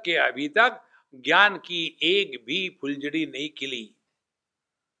 तब तक के अभी तक ज्ञान की एक भी फुलझड़ी नहीं खिली।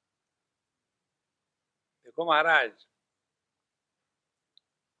 देखो महाराज,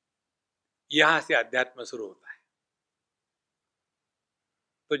 यहां से अध्यात्म शुरू होता है।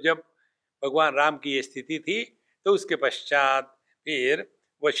 तो जब भगवान राम की ये स्थिति थी, तो उसके पश्चात फिर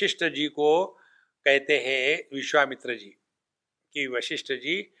वशिष्ठ जी को कहते हैं विश्वामित्र जी कि वशिष्ठ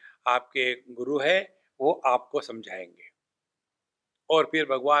जी आपके गुरु है, वो आपको समझाएंगे। और फिर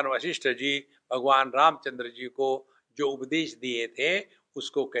भगवान वशिष्ठ जी भगवान रामचंद्र जी को जो उपदेश दिए थे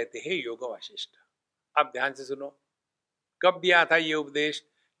उसको कहते हैं योग वशिष्ठ। अब ध्यान से सुनो, कब दिया था ये उपदेश?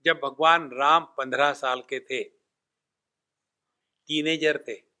 जब भगवान राम 15 साल के थे, टीनेजर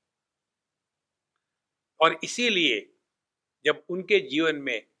थे। और इसीलिए जब उनके जीवन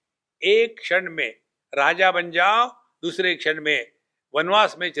में एक क्षण में राजा बन जाओ, दूसरे क्षण में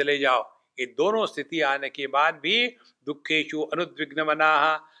वनवास में चले जाओ, ये दोनों स्थिति आने के बाद भी दुखेषु अनुद्विग्न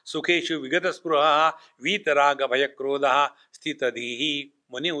मनाः सुखेषु विगत स्पृहः वीतराग भय क्रोधः स्थितधीहि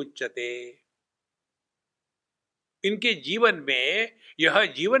मुनि उच्यते। इनके जीवन में यह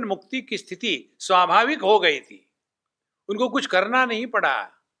जीवन मुक्ति की स्थिति स्वाभाविक हो गई थी, उनको कुछ करना नहीं पड़ा।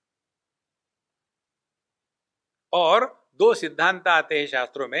 और दो सिद्धांत आते हैं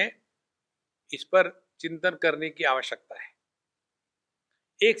शास्त्रों में, इस पर चिंतन करने की आवश्यकता है।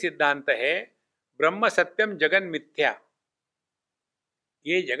 एक सिद्धांत है ब्रह्म सत्यम जगन मिथ्या।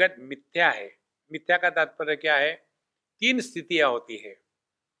 ये जगत मिथ्या है। मिथ्या का तात्पर्य क्या है? 3 स्थितियां होती है।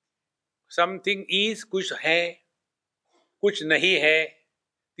 समथिंग इज, कुछ है, कुछ नहीं है,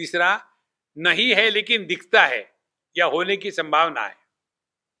 तीसरा नहीं है लेकिन दिखता है या होने की संभावना है।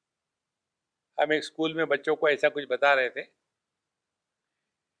 हम एक स्कूल में बच्चों को ऐसा कुछ बता रहे थे,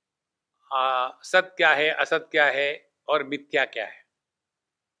 सत्य क्या है, असत क्या है और मिथ्या क्या है।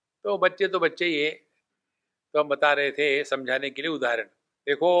 तो बच्चे ही है, तो हम बता रहे थे समझाने के लिए उदाहरण।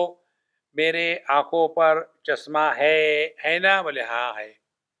 देखो, मेरे आंखों पर चश्मा है ना? बोले हाँ है।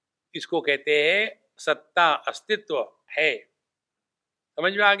 इसको कहते हैं सत्ता, अस्तित्व है।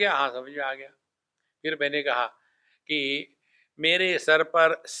 समझ में आ गया? हाँ समझ में आ गया। फिर मैंने कहा कि मेरे सर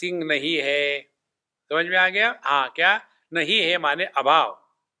पर सिंग नहीं है। समझ में आ गया? हाँ। क्या नहीं है? माने अभाव।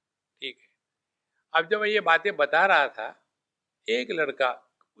 ठीक है। अब जब मैं ये बातें बता रहा था, एक लड़का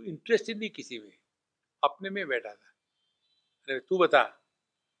इंटरेस्टेड नहीं किसी में, अपने में बैठा था। अरे तू बता,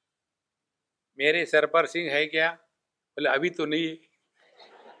 मेरे सर पर सिंह है क्या? बोले अभी तो नहीं।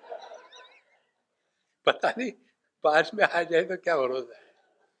 पता नहीं पास में आ जाए तो क्या भरोसा है।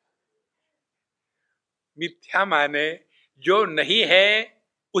 मिथ्या माने जो नहीं है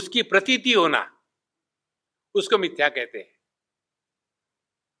उसकी प्रतीति होना, उसको मिथ्या कहते हैं।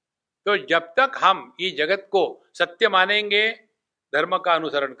 तो जब तक हम ये जगत को सत्य मानेंगे, धर्म का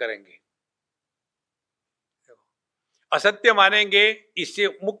अनुसरण करेंगे, असत्य मानेंगे इससे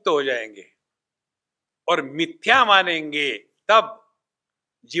मुक्त हो जाएंगे, और मिथ्या मानेंगे तब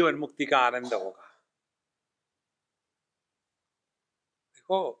जीवन मुक्ति का आनंद होगा।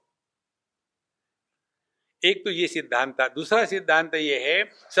 देखो, एक तो ये सिद्धांत था। दूसरा सिद्धांत ये है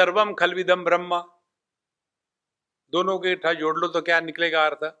सर्वम खलविदम ब्रह्म। दोनों के इकट्ठा जोड़ लो तो क्या निकलेगा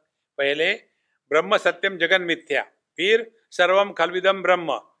अर्थ? पहले ब्रह्म सत्यम जगन मिथ्या, फिर सर्वम खलविदम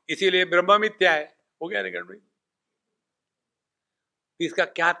ब्रह्म, इसीलिए ब्रह्म मिथ्या है। हो गया निकल भाई। इसका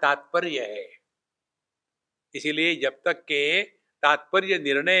क्या तात्पर्य है? इसीलिए जब तक के तात्पर्य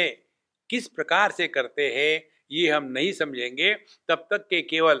निर्णय किस प्रकार से करते हैं ये हम नहीं समझेंगे, तब तक के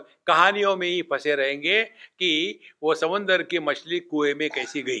केवल कहानियों में ही फंसे रहेंगे कि वो समुद्र की मछली कुएं में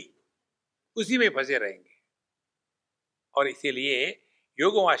कैसी गई, उसी में फंसे रहेंगे। और इसीलिए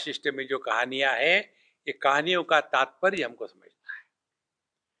योग वाशिष्ठ में जो कहानियां हैं, ये कहानियों का तात्पर्य हमको समझना है।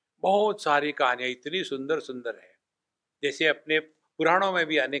 बहुत सारी कहानियां इतनी सुंदर सुंदर है, जैसे अपने पुराणों में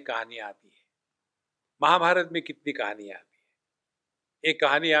भी अनेक कहानियां आती है। महाभारत में कितनी कहानियां आती है। एक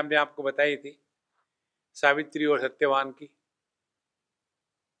कहानी हमने आपको बताई थी सावित्री और सत्यवान की।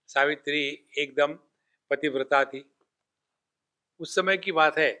 सावित्री एकदम पतिव्रता थी, उस समय की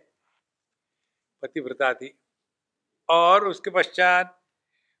बात है, पतिव्रता थी। और उसके पश्चात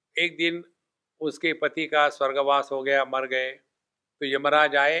एक दिन उसके पति का स्वर्गवास हो गया, मर गए। तो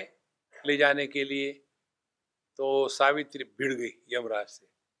यमराज आए ले जाने के लिए, तो सावित्री भिड़ गई यमराज से,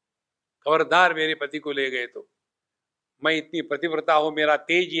 खबरदार मेरे पति को ले गए तो मैं इतनी पतिव्रता हूं, मेरा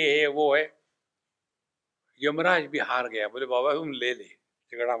तेज ये है वो है। यमराज भी हार गया, बोले बाबा तुम ले ले,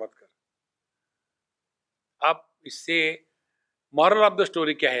 झगड़ा मत कर। अब इससे मॉरल ऑफ द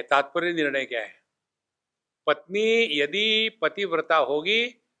स्टोरी क्या है, तात्पर्य निर्णय क्या है? पत्नी यदि पतिव्रता होगी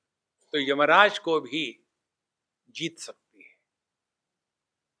तो यमराज को भी जीत सकती है।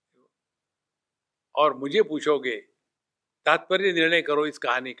 और मुझे पूछोगे तात्पर्य निर्णय करो इस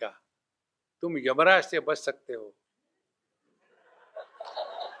कहानी का, तुम यमराज से बच सकते हो,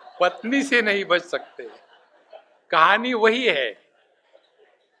 पत्नी से नहीं बच सकते। कहानी वही है।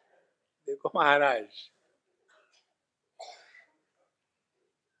 देखो महाराज,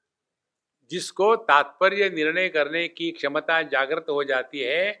 जिसको तात्पर्य निर्णय करने की क्षमता जागृत हो जाती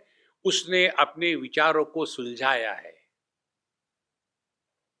है, उसने अपने विचारों को सुलझाया है।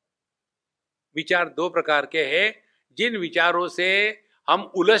 विचार दो प्रकार के हैं। जिन विचारों से हम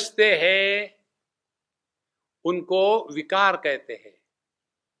उलझते हैं उनको विकार कहते हैं,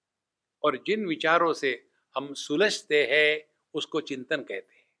 और जिन विचारों से हम सुलझते हैं उसको चिंतन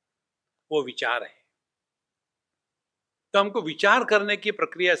कहते हैं। वो विचार है। तो हमको विचार करने की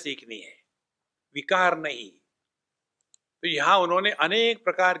प्रक्रिया सीखनी है, विकार नहीं। तो यहां उन्होंने अनेक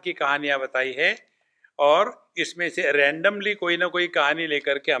प्रकार की कहानियां बताई है, और इसमें से रैंडमली कोई ना कोई कहानी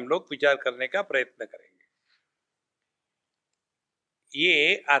लेकर के हम लोग विचार करने का प्रयत्न करेंगे।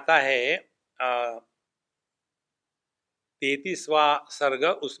 ये आता है 33वां सर्ग,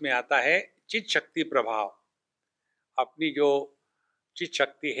 उसमें आता है चित शक्ति प्रभाव। अपनी जो चित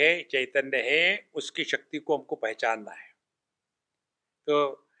शक्ति है, चैतन्य है, उसकी शक्ति को हमको पहचानना है।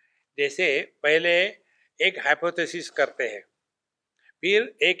 तो जैसे पहले एक हाइपोथेसिस करते हैं,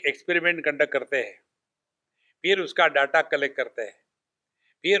 फिर एक एक्सपेरिमेंट कंडक्ट करते हैं, फिर उसका डाटा कलेक्ट करते हैं,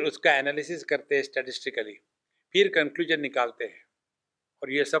 फिर उसका एनालिसिस करते हैं स्टैटिस्टिकली, फिर कंक्लूजन निकालते हैं।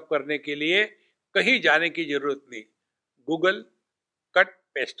 और ये सब करने के लिए कहीं जाने की जरूरत नहीं, Google cut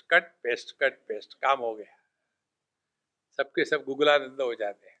paste cut paste cut paste, काम हो गया। सबके सब गूगलानंद हो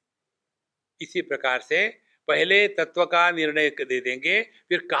जाते हैं। इसी प्रकार से पहले तत्व का निर्णय दे देंगे,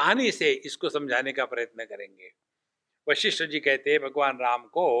 फिर कहानी से इसको समझाने का प्रयत्न करेंगे। वशिष्ठ जी कहते हैं भगवान राम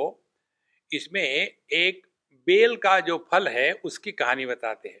को इसमें एक बेल का जो फल है उसकी कहानी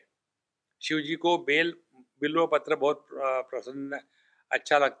बताते हैं। शिव जी को बिल्व पत्र बहुत प्रसन्न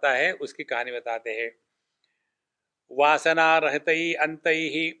अच्छा लगता है, उसकी कहानी बताते हैं। वासना रहतई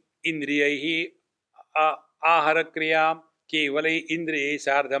अंतई इंद्रिय आहार क्रिया केवल इंद्रिय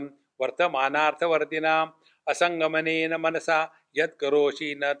सार्धम वर्तमानार्थवर्तिना असंगमनेन मनसा यत्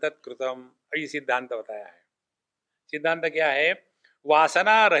करोषि न तत्कृतम। ये सिद्धांत बताया है। सिद्धांत क्या है?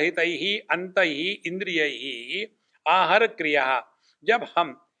 वासना रहित ही अंत ही इंद्रिय ही आहार क्रिया। जब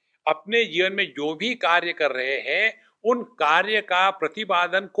हम अपने जीवन में जो भी कार्य कर रहे हैं उन कार्य का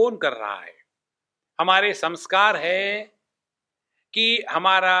प्रतिपादन कौन कर रहा है? हमारे संस्कार है कि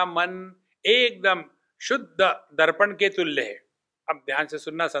हमारा मन एकदम शुद्ध दर्पण के तुल्य है? अब ध्यान से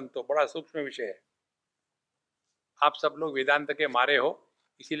सुनना संतो, बड़ा सूक्ष्म विषय है। आप सब लोग वेदांत के मारे हो,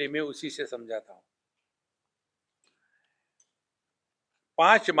 इसीलिए मैं उसी से समझाता हूं।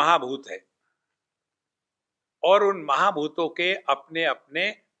 5 महाभूत है, और उन महाभूतों के अपने अपने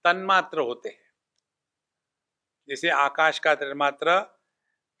तन्मात्र होते हैं। जैसे आकाश का तन्मात्र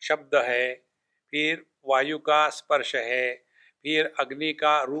शब्द है, फिर वायु का स्पर्श है, फिर अग्नि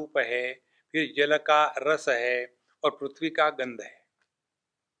का रूप है, फिर जल का रस है, और पृथ्वी का गंध है।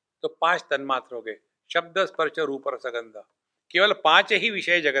 तो 5 तन्मात्र हो गए, शब्द स्पर्श रूप रस गंध। केवल 5 ही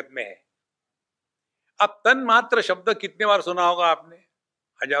विषय जगत में है। अब तन्मात्र शब्द कितने बार सुना होगा आपने?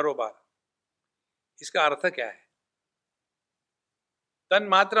 हजारों बार। इसका अर्थ क्या है?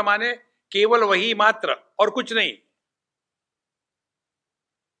 तन्मात्र माने केवल वही मात्र और कुछ नहीं।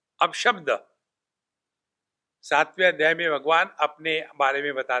 अब शब्द 7वें अध्याय में भगवान अपने बारे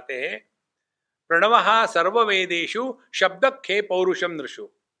में बताते हैं, प्रणवः सर्ववेदेषु शब्दखे पौरुषम नृषु।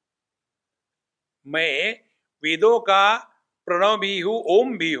 मैं वेदों का प्रणव भी हूं,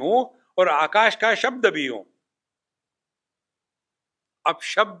 ओम भी हूं, और आकाश का शब्द भी हूं। अब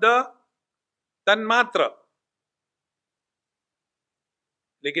शब्द तन्मात्र,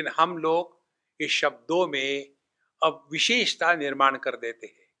 लेकिन हम लोग इस शब्दों में अब विशेषता निर्माण कर देते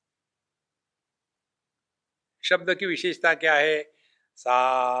हैं। शब्द की विशेषता क्या है?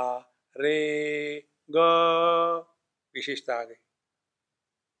 सा रे ग, विशेषता आ गई।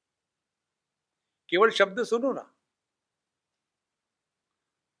 केवल शब्द सुनो ना,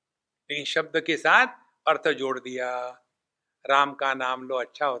 लेकिन शब्द के साथ अर्थ जोड़ दिया। राम का नाम लो,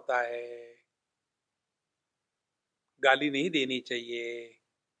 अच्छा होता है, गाली नहीं देनी चाहिए।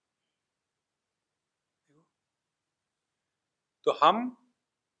 तो हम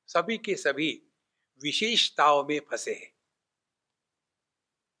सभी के सभी विशेषताओं में फंसे हैं।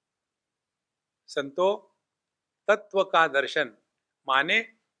 संतो, तत्व का दर्शन माने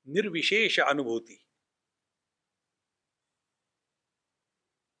निर्विशेष अनुभूति।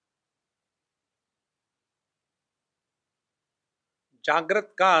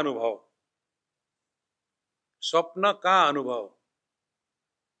 जागृत का अनुभव, स्वप्न का अनुभव,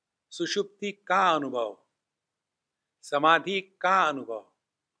 सुषुप्ति का अनुभव, समाधि का अनुभव।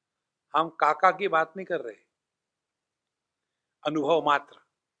 हम काका की बात नहीं कर रहे, अनुभव मात्र।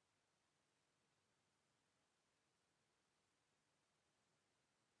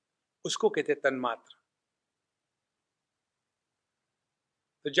 उसको कहते तन्मात्र।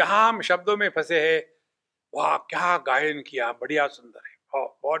 तो जहां हम शब्दों में फंसे हैं, वाह क्या गायन किया, बढ़िया सुंदर है,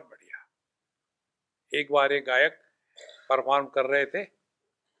 बहुत बढ़िया। एक बार एक गायक परफॉर्म कर रहे थे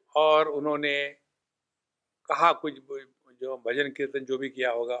और उन्होंने कहा कुछ, जो भजन कीर्तन जो भी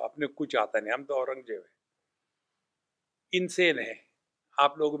किया होगा, अपने कुछ आता नहीं, हम तो औरंगजेब है, इनसेन है।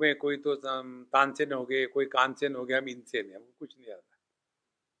 आप लोग में कोई तो तानसेन हो गए, कोई कानसेन हो गया, हम इनसेन है, हमको कुछ नहीं आता।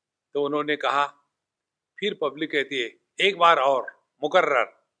 तो उन्होंने कहा, फिर पब्लिक कहती है एक बार और, मुकर्रर,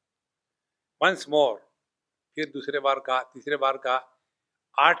 वंस मोर। फिर दूसरे बार कहा, तीसरे बार कहा,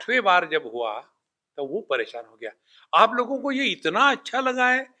 आठवें बार जब हुआ तो वो परेशान हो गया। आप लोगों को ये इतना अच्छा लगा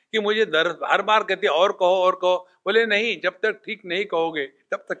है कि मुझे हर बार कहते और कहो और कहो। बोले नहीं, जब तक ठीक नहीं कहोगे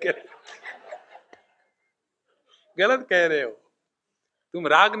तब तक गलत कह रहे हो, तुम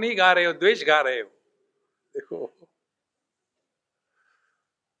राग नहीं गा रहे हो, द्वेष गा रहे हो। देखो,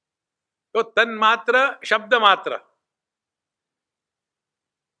 तो तन मात्र, शब्द मात्र,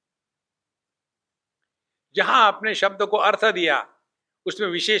 जहां आपने शब्द को अर्थ दिया उसमें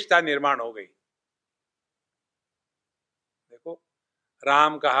विशेषता निर्माण हो गई। देखो,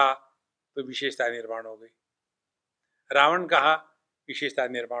 राम कहा तो विशेषता निर्माण हो गई, रावण कहा विशेषता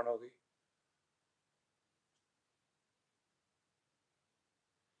निर्माण हो गई।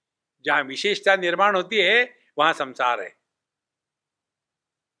 जहां विशेषता निर्माण होती है वहां संसार है।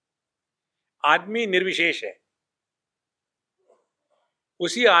 आदमी निर्विशेष है,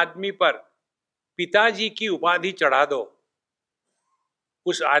 उसी आदमी पर पिताजी की उपाधि चढ़ा दो,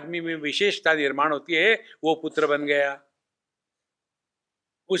 उस आदमी में विशेषता निर्माण होती है, वो पुत्र बन गया।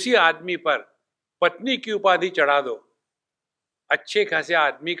 उसी आदमी पर पत्नी की उपाधि चढ़ा दो, अच्छे खासे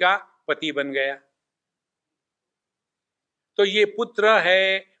आदमी का पति बन गया। तो ये पुत्र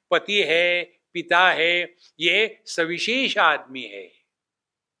है, पति है, पिता है, ये सविशेष आदमी है।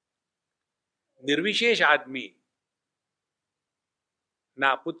 निर्विशेष आदमी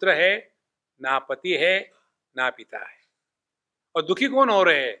ना पुत्र है, ना पति है, ना पिता है। और दुखी कौन हो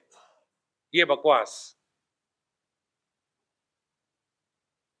रहे हैं? ये बकवास।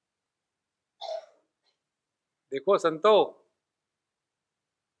 देखो संतो,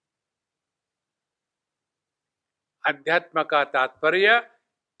 अध्यात्म का तात्पर्य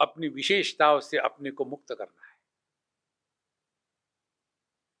अपनी विशेषताओं से अपने को मुक्त करना है।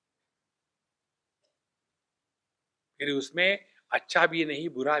 फिर उसमें अच्छा भी नहीं,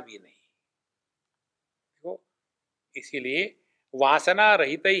 बुरा भी नहीं। देखो, इसीलिए वासना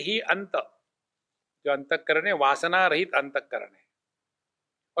रहित ही अंत, जो अंतःकरण है, वासना रहित अंतःकरण है।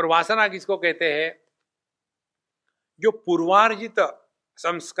 और वासना किसको कहते हैं? जो पूर्वार्जित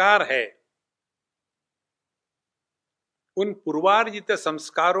संस्कार है, उन पूर्वार्जित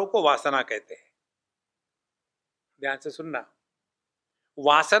संस्कारों को वासना कहते हैं। ध्यान से सुनना,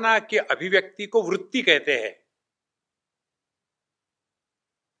 वासना के अभिव्यक्ति को वृत्ति कहते हैं।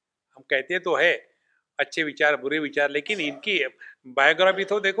 हम कहते तो है अच्छे विचार, बुरे विचार, लेकिन इनकी बायोग्राफी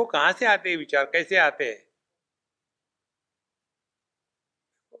तो देखो, कहां से आते हैं विचार, कैसे आते हैं।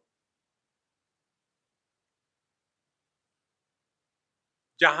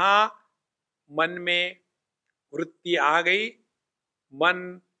 जहां मन में वृत्ति आ गई,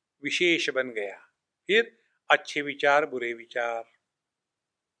 मन विशेष बन गया। फिर अच्छे विचार, बुरे विचार,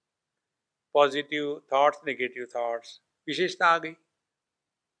 पॉजिटिव थॉट्स, नेगेटिव थॉट्स, विशेषता आ गई।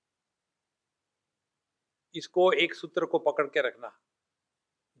 इसको एक सूत्र को पकड़ के रखना,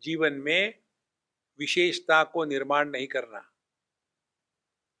 जीवन में विशेषता को निर्माण नहीं करना।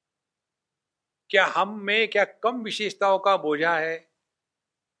 क्या हम में क्या कम विशेषताओं का बोझा है?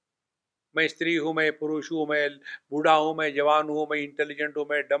 मैं स्त्री हूं, मैं पुरुष हूं, मैं बूढ़ा हूं, मैं जवान हूं, मैं इंटेलिजेंट हूं,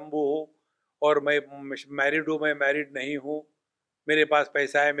 मैं डम्बू हूं, और मैं मैरिड हूं, मैं मैरिड नहीं हूं, मेरे पास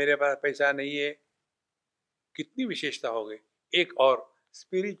पैसा है, मेरे पास पैसा नहीं है। कितनी विशेषता हो गई। एक और,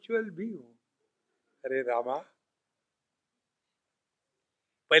 स्पिरिचुअल भी हूं। अरे रामा,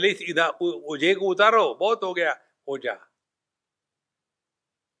 पहले इस ओझे को उतारो, बहुत हो गया ओझा।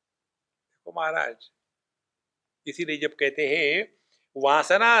 देखो महाराज, इसीलिए जब कहते हैं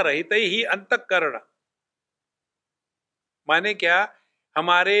वासना रहित ही अंतःकरण, माने क्या?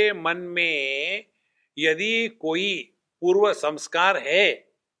 हमारे मन में यदि कोई पूर्व संस्कार है,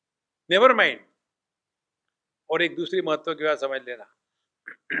 नेवर माइंड। और एक दूसरी महत्व की बात समझ लेना,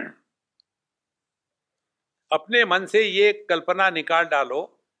 अपने मन से ये कल्पना निकाल डालो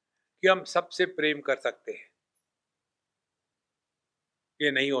कि हम सबसे प्रेम कर सकते हैं।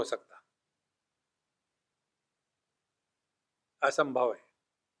 ये नहीं हो सकता, असंभव है।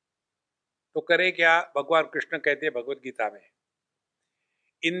 तो करे क्या? भगवान कृष्ण कहते हैं भगवत गीता में,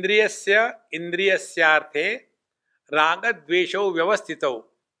 इंद्रियस्य इंद्रियस्यार्थे राग द्वेषौ व्यवस्थितौ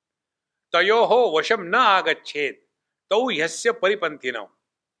तयोः वशम न आगच्छेत तौ ह्यस्य परिपंथिनौ।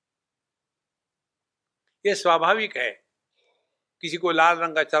 ये स्वाभाविक है। किसी को लाल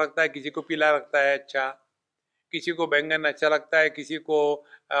रंग अच्छा लगता है, किसी को पीला लगता है, अच्छा, किसी को बैंगन अच्छा लगता है, किसी को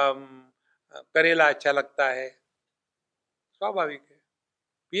करेला अच्छा लगता है, स्वाभाविक है।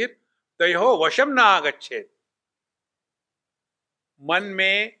 फिर तयोः वशम न आगच्छेत, मन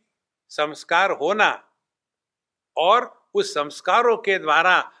में संस्कार होना और उस संस्कारों के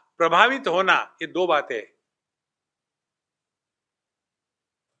द्वारा प्रभावित होना, ये दो बातें हैं।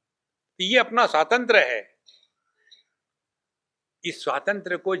 ये अपना स्वातंत्र है, इस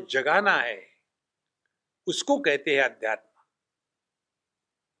स्वातंत्र को जगाना है, उसको कहते हैं अध्यात्म।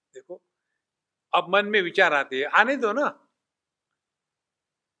 देखो, अब मन में विचार आते हैं, आने दो ना,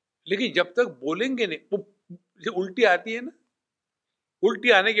 लेकिन जब तक बोलेंगे नहीं, उल्टी आती है ना, उल्टी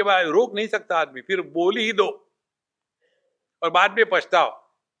आने के बाद रोक नहीं सकता आदमी, फिर बोल ही दो और बाद में पछताओ।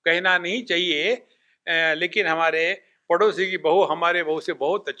 कहना नहीं चाहिए, लेकिन हमारे पड़ोसी की बहू हमारे बहू से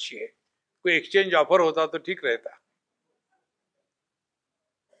बहुत अच्छी है, कोई एक्सचेंज ऑफर होता तो ठीक रहता।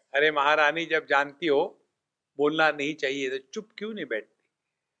 अरे महारानी, जब जानती हो बोलना नहीं चाहिए तो चुप क्यों नहीं बैठती?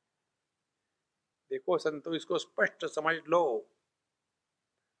 देखो संतो, इसको स्पष्ट समझ लो।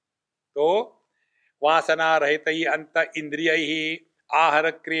 तो वासना रहित ही अंत इंद्रिय ही आहर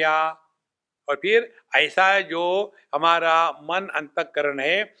क्रिया, और फिर ऐसा जो हमारा मन अंतःकरण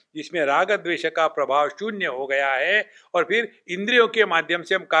है जिसमें राग द्वेष का प्रभाव शून्य हो गया है, और फिर इंद्रियों के माध्यम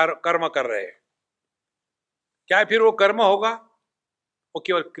से हम कर्म कर रहे हैं। क्या फिर वो कर्म होगा? वो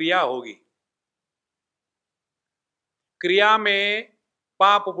केवल क्रिया होगी। क्रिया में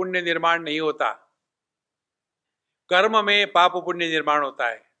पाप पुण्य निर्माण नहीं होता, कर्म में पाप पुण्य निर्माण होता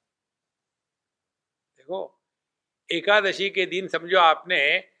है। देखो, एकादशी के दिन समझो आपने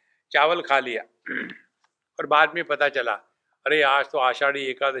चावल खा लिया और बाद में पता चला, अरे आज तो आषाढ़ी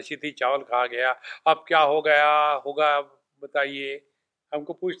एकादशी थी, चावल खा गया, अब क्या हो गया होगा बताइए।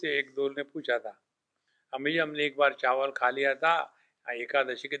 हमको पूछते, एक दो ने पूछा था, हमने एक बार चावल खा लिया था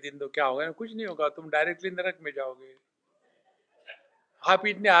एकादशी के दिन, तो क्या होगा? कुछ नहीं होगा, तुम डायरेक्टली नरक में जाओगे। आप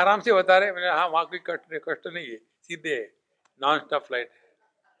इतने आराम से बता रहे, मैंने हाँ, वहां कोई कष्ट नहीं है, सीधे नॉन स्टॉप फ्लाइट।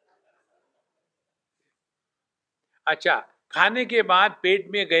 अच्छा, खाने के बाद पेट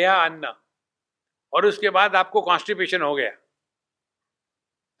में गया अन्न और उसके बाद आपको कॉन्स्टिपेशन हो गया,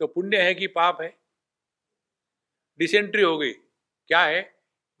 तो पुण्य है कि पाप है? डिसेंट्री हो गई, क्या है?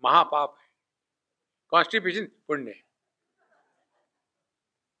 महापाप है। कॉन्स्टिपेशन पुण्य है।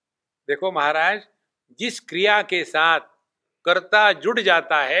 देखो महाराज, जिस क्रिया के साथ कर्ता जुड़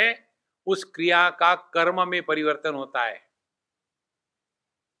जाता है उस क्रिया का कर्म में परिवर्तन होता है,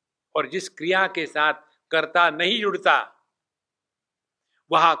 और जिस क्रिया के साथ कर्ता नहीं जुड़ता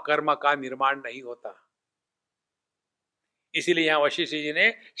वहां कर्म का निर्माण नहीं होता। इसीलिए यहां वशिष्ठ जी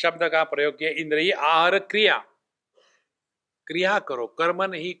ने शब्द का प्रयोग किया, इंद्रिय आहार क्रिया। क्रिया करो, कर्म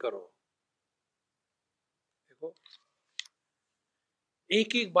नहीं करो। देखो,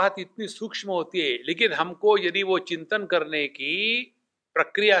 एक एक बात इतनी सूक्ष्म होती है, लेकिन हमको यदि वो चिंतन करने की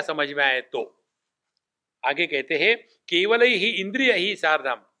प्रक्रिया समझ में आए तो। आगे कहते हैं, केवल ही इंद्रिय ही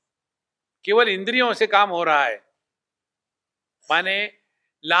सार्धम, केवल इंद्रियों से काम हो रहा है। माने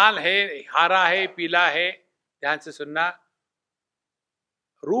लाल है, हरा है, पीला है, ध्यान से सुनना,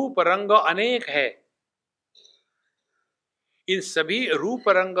 रूप रंग अनेक है, इन सभी रूप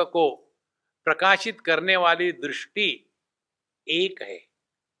रंग को प्रकाशित करने वाली दृष्टि एक है।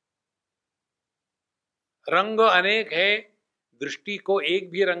 रंग अनेक है, दृष्टि को एक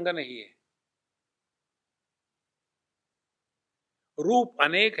भी रंग नहीं है। रूप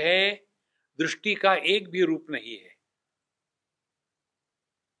अनेक है, दृष्टि का एक भी रूप नहीं है।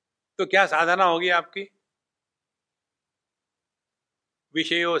 तो क्या साधना होगी आपकी?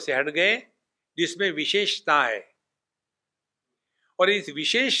 विषयों से हट गए, जिसमें विशेषता है, और इस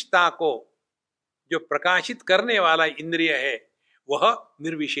विशेषता को जो प्रकाशित करने वाला इंद्रिय है वह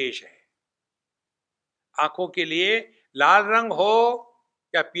निर्विशेष है। आंखों के लिए लाल रंग हो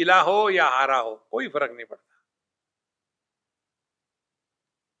या पीला हो या हरा हो, कोई फर्क नहीं पड़ता।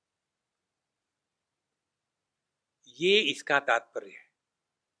 ये इसका तात्पर्य है।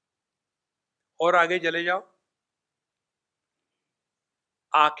 और आगे चले जाओ,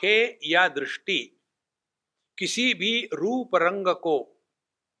 आंखें या दृष्टि किसी भी रूप रंग को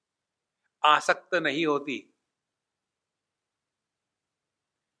आसक्त नहीं होती।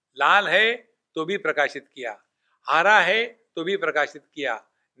 लाल है तो भी प्रकाशित किया, हरा है तो भी प्रकाशित किया,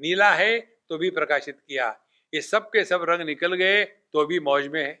 नीला है तो भी प्रकाशित किया, ये सब के सब रंग निकल गए तो भी मौज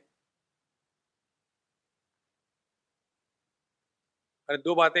में है। और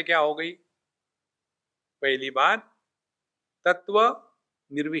दो बातें क्या हो गई? पहली बात, तत्व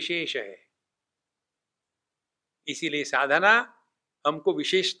निर्विशेष है, इसीलिए साधना हमको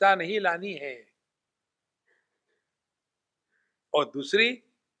विशेषता नहीं लानी है। और दूसरी,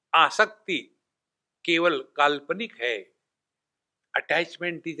 आसक्ति केवल काल्पनिक है,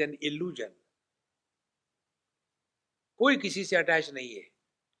 अटैचमेंट इज एन इल्यूजन। कोई किसी से अटैच नहीं है।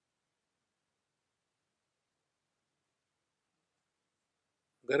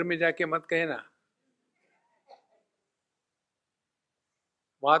 घर में जाके मत कहे ना,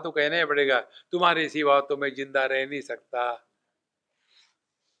 वहां तो कहना ही पड़ेगा, तुम्हारे सिवा तो मैं जिंदा रह नहीं सकता।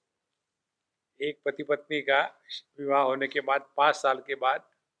 एक पति पत्नी का विवाह होने के बाद 5 साल के बाद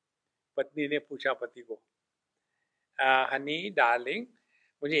पत्नी ने पूछा पति को, हनी डार्लिंग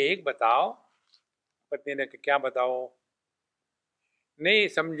मुझे एक बताओ। पत्नी ने क्या बताओ? नहीं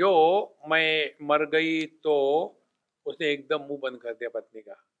समझो मैं मर गई तो। उसने एकदम मुंह बंद कर दिया पत्नी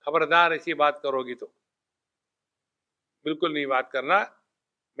का, खबरदार ऐसी बात करोगी तो बिल्कुल नहीं बात करना,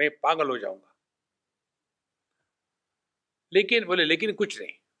 मैं पागल हो जाऊंगा। लेकिन बोले लेकिन कुछ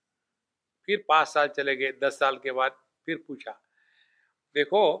नहीं। फिर 5 साल चले गए, 10 साल के बाद फिर पूछा,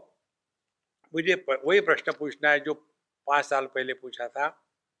 देखो मुझे वही प्रश्न पूछना है जो 5 साल पहले पूछा था।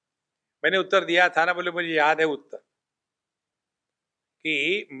 मैंने उत्तर दिया था ना। बोले मुझे याद है उत्तर,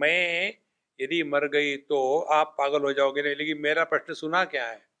 कि मैं यदि मर गई तो आप पागल हो जाओगे। नहीं, लेकिन मेरा प्रश्न सुना क्या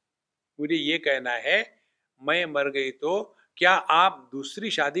है? मुझे ये कहना है, मैं मर गई तो क्या आप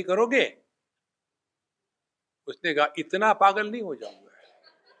दूसरी शादी करोगे? उसने कहा इतना पागल नहीं हो जाऊंगा,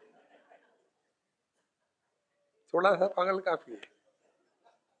 थोड़ा सा पागल काफी है।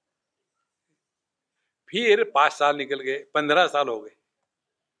 फिर 5 साल निकल गए, 15 साल हो गए।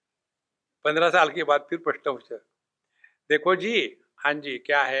 15 साल के बाद फिर प्रश्न पूछा, देखो जी, हाँ जी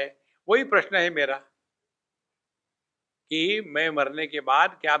क्या है? वही प्रश्न है मेरा कि मैं मरने के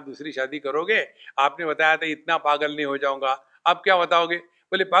बाद क्या आप दूसरी शादी करोगे? आपने बताया था इतना पागल नहीं हो जाऊंगा, अब क्या बताओगे?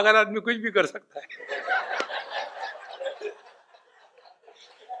 बोले पागल आदमी कुछ भी कर सकता है।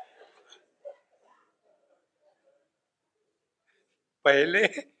 पहले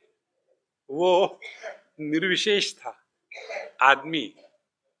वो निर्विशेष था आदमी,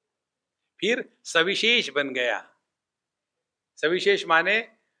 फिर सविशेष बन गया। सविशेष माने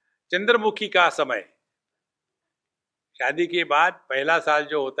चंद्रमुखी का समय। शादी के बाद पहला साल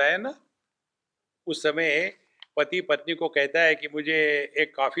जो होता है ना, उस समय पति पत्नी को कहता है कि मुझे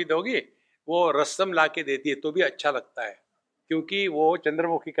एक कॉफी दोगी, वो रसम ला के देती है तो भी अच्छा लगता है, क्योंकि वो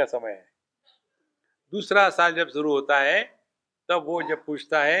चंद्रमुखी का समय है। दूसरा साल जब शुरू होता है तब वो जब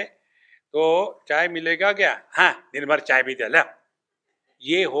पूछता है तो चाय मिलेगा क्या? हाँ दिन भर चाय पीते ला।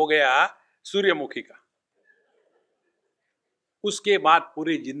 ये हो गया सूर्यमुखी का। उसके बाद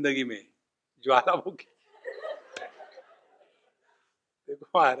पूरी जिंदगी में ज्वालामुखी।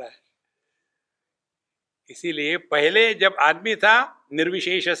 देखो आ रहा है। इसीलिए पहले जब आदमी था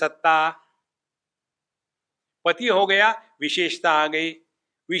निर्विशेष सत्ता, पति हो गया विशेषता आ गई,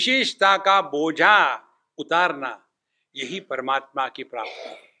 विशेषता का बोझा उतारना, यही परमात्मा की प्राप्ति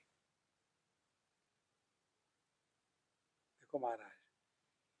है। देखो महाराज,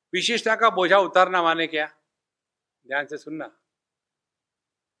 विशेषता का बोझा उतारना माने क्या? ध्यान से सुनना।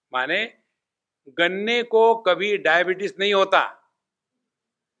 माने गन्ने को कभी डायबिटीज नहीं होता।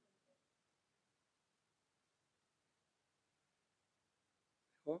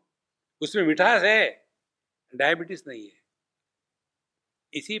 उसमें मिठास है, डायबिटीज नहीं है।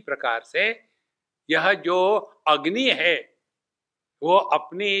 इसी प्रकार से यह जो अग्नि है वो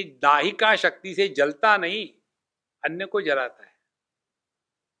अपनी दाहिका शक्ति से जलता नहीं, अन्य को जलाता है।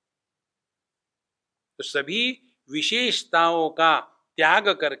 तो सभी विशेषताओं का त्याग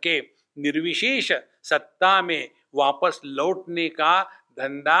करके निर्विशेष सत्ता में वापस लौटने का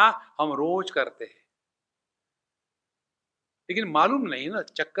धंधा हम रोज करते हैं, लेकिन मालूम नहीं ना,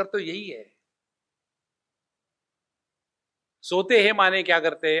 चक्कर तो यही है। सोते हैं माने क्या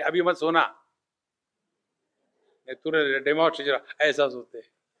करते हैं? अभी मत सोना, तुरंत डेमोन्स्ट्रेशन ऐसा सोते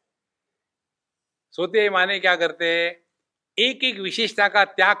हैं। सोते हैं माने क्या करते हैं? एक एक विशेषता का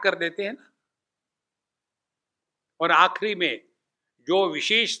त्याग कर देते हैं ना, और आखिरी में जो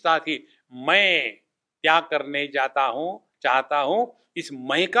विशेषता थी, मैं त्याग करने जाता हूं, चाहता हूं, इस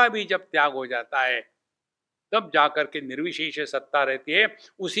मैं का भी जब त्याग हो जाता है तब जाकर के निर्विशेष सत्ता रहती है।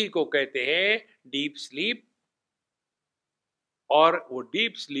 उसी को कहते हैं डीप स्लीप। और वो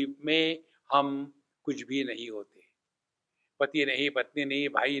डीप स्लीप में हम कुछ भी नहीं होते, पति नहीं, पत्नी नहीं,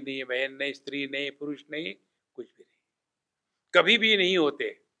 भाई नहीं, बहन नहीं, स्त्री नहीं, पुरुष नहीं, कुछ भी नहीं, कभी भी नहीं होते।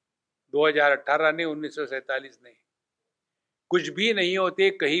 2018 नहीं, 1947 नहीं, कुछ भी नहीं होते,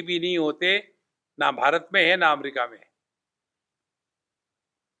 कहीं भी नहीं होते, ना भारत में है ना अमेरिका में है।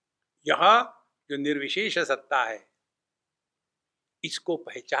 यह जो निर्विशेष सत्ता है, इसको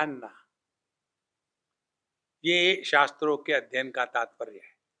पहचानना, ये शास्त्रों के अध्ययन का तात्पर्य है।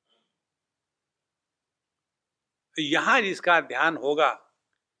 यहां जिसका ध्यान होगा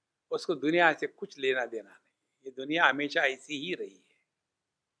उसको दुनिया से कुछ लेना देना नहीं। ये दुनिया हमेशा ऐसी ही रही है।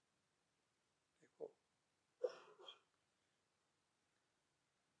 देखो,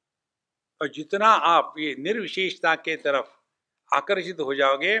 और जितना आप ये निर्विशेषता के तरफ आकर्षित हो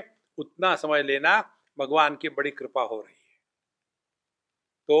जाओगे, उतना समझ लेना भगवान की बड़ी कृपा हो रही है।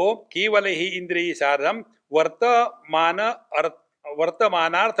 तो केवल ही इंद्रिय साधम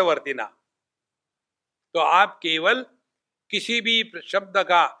वर्तमानार्थवर्तिना। तो आप केवल किसी भी शब्द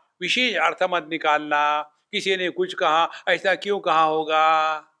का विशेष अर्थ मत निकालना। किसी ने कुछ कहा, ऐसा क्यों कहा होगा,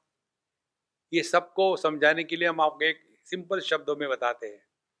 ये सबको समझाने के लिए हम आपको एक सिंपल शब्दों में बताते हैं।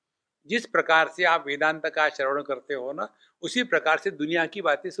 जिस प्रकार से आप वेदांत का श्रवण करते हो ना, उसी प्रकार से दुनिया की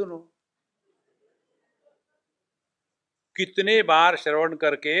बातें सुनो। कितने बार श्रवण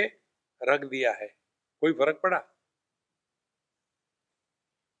करके रख दिया है, कोई फर्क पड़ा?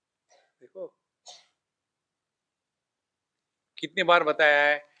 देखो, कितने बार बताया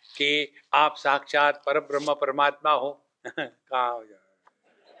है कि आप साक्षात परब्रह्म परमात्मा हो। कहाँ हो जाए।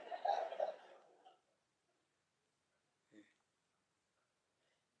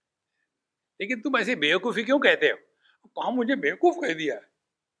 लेकिन तुम ऐसे बेवकूफी क्यों कहते हो? कहा मुझे बेवकूफ कह दिया।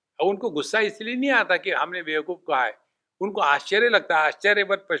 अब उनको गुस्सा इसलिए नहीं आता कि हमने बेवकूफ कहा है, उनको आश्चर्य लगता है।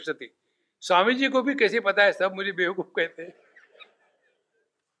 आश्चर्यवत पश्यति। स्वामी जी को भी कैसे पता है सब मुझे बेवकूफ कहते हैं?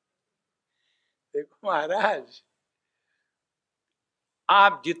 देखो महाराज,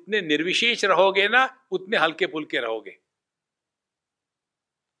 आप जितने निर्विशेष रहोगे ना, उतने हल्के फुल्के रहोगे।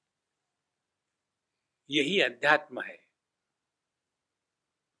 यही अध्यात्म है।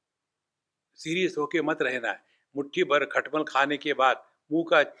 सीरियस होके मत रहना है। मुट्ठी भर खटमल खाने के बाद मुंह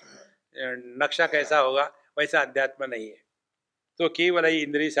का नक्शा कैसा होगा, वैसा अध्यात्म नहीं है। तो केवल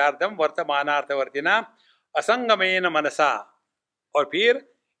इंद्रिय सार्थम वर्तमानार्थवर्तिना असंगमेन मनसा। और फिर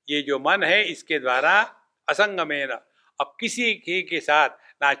ये जो मन है, इसके द्वारा असंगमेन, अब किसी के साथ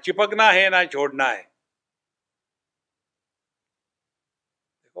ना चिपकना है ना छोड़ना है।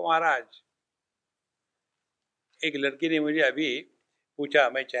 देखो महाराज, एक लड़की ने मुझे अभी पूछा,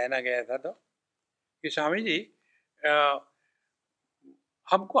 मैं चाइना गया था, तो कि स्वामी जी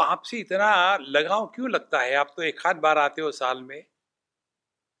हमको आपसे इतना लगाव क्यों लगता है, आप तो एक आध बार आते हो साल में।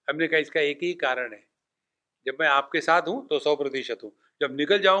 हमने कहा इसका एक ही कारण है, जब मैं आपके साथ हूं तो 100% हूं, जब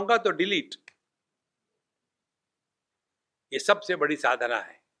निकल जाऊंगा तो डिलीट। ये सबसे बड़ी साधना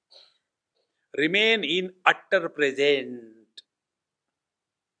है, रिमेन इन अटर प्रेजेंट।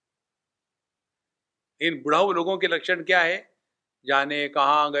 इन बुढ़ाऊ लोगों के लक्षण क्या है? जाने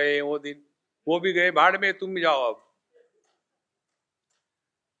कहां गए वो दिन, वो भी गए भाड़ में, तुम भी जाओ। अब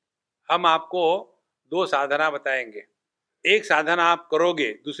हम आपको दो साधना बताएंगे। एक साधना आप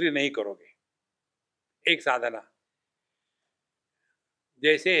करोगे, दूसरी नहीं करोगे। एक साधना,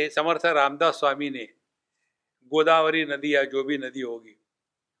 जैसे समर्थ रामदास स्वामी ने गोदावरी नदी या जो भी नदी होगी,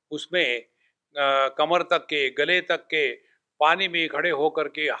 उसमें कमर तक के, गले तक के पानी में खड़े होकर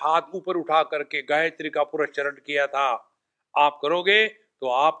के हाथ ऊपर उठा करके गायत्री का पुरस्चरण किया था। आप करोगे तो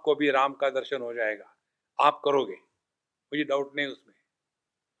आपको भी राम का दर्शन हो जाएगा। आप करोगे, मुझे डाउट नहीं उसमें।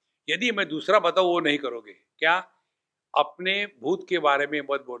 यदि मैं दूसरा बताऊं वो नहीं करोगे, क्या? अपने भूत के बारे में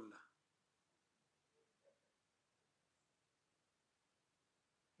मत बोलना।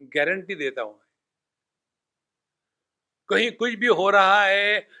 गारंटी देता हूं। कहीं कुछ भी हो रहा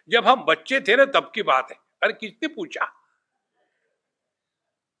है, जब हम बच्चे थे ना तब की बात है। अरे किसने पूछा?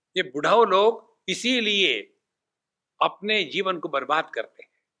 ये बुढ़ाओ लोग इसीलिए अपने जीवन को बर्बाद करते हैं।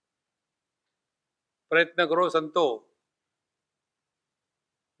 प्रयत्न करो संतो,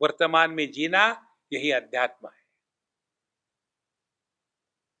 वर्तमान में जीना, यही अध्यात्म है।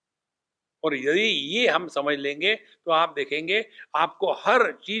 और यदि ये हम समझ लेंगे तो आप देखेंगे आपको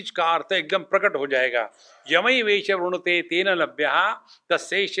हर चीज का अर्थ एकदम प्रकट हो जाएगा। यमई वेश वृणुते तेन लभ्य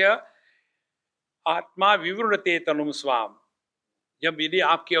तस्यैष आत्मा विवृणते तनुम स्वाम। जब यदि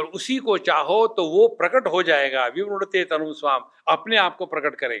आप केवल उसी को चाहो तो वो प्रकट हो जाएगा। विवृणते तनुम स्वाम, अपने आप को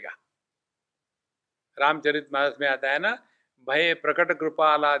प्रकट करेगा। रामचरितमानस में आता है ना,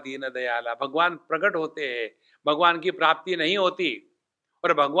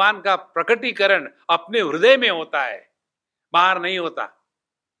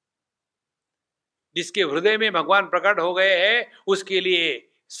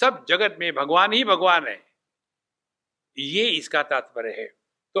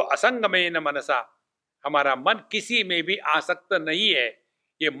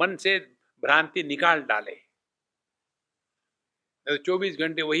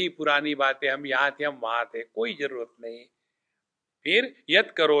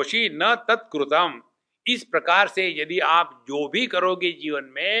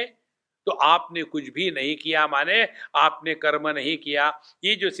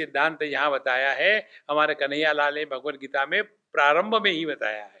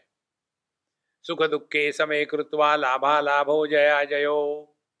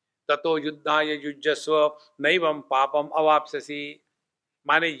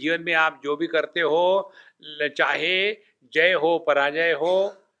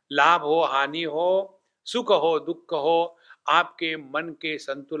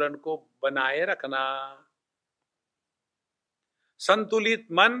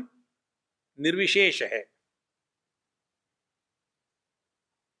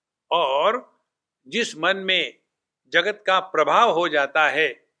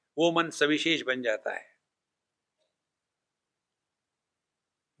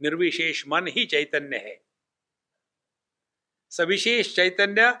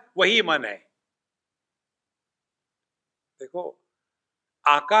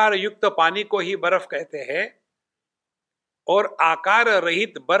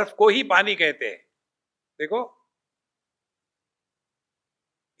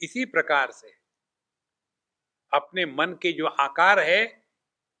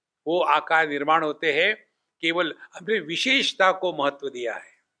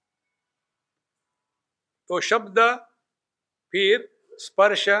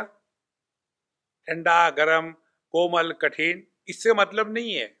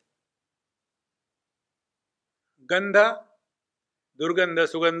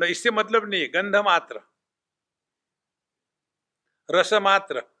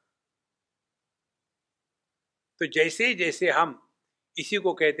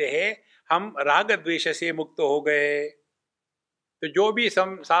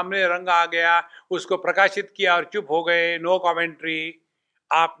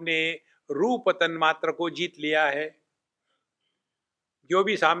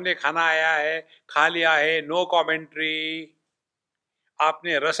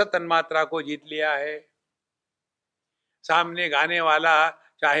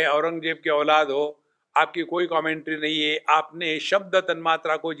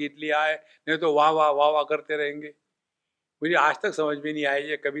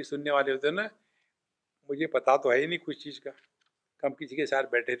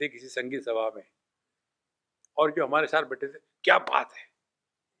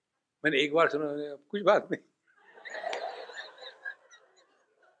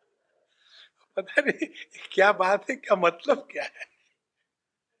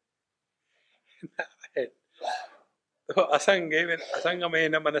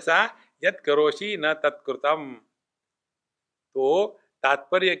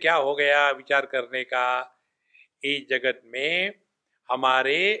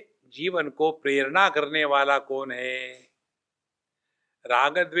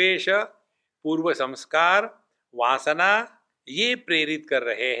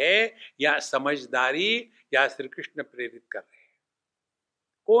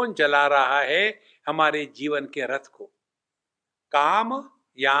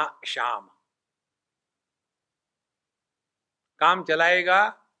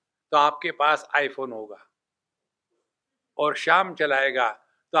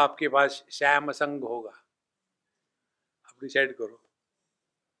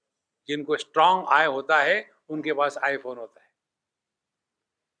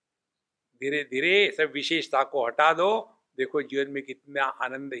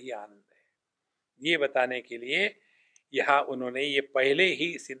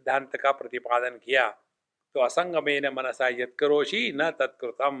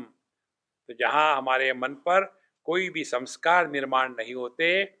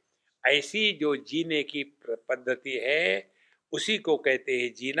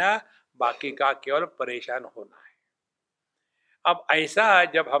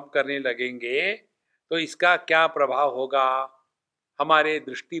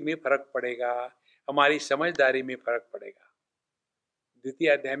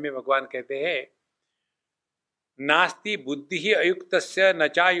 नास्ति बुद्धि ही अयुक्तस्य न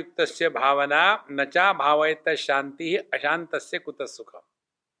चायुक्तस्य भावना न चा भावयत शांति ही अशांतस्य कुतः सुखम।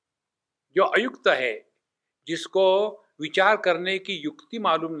 जो अयुक्त है, जिसको विचार करने की युक्ति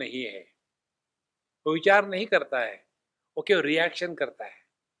मालूम नहीं है, वो विचार नहीं करता है, वो केवल रिएक्शन करता है,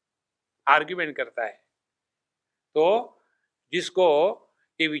 आर्ग्यूमेंट करता है। तो जिसको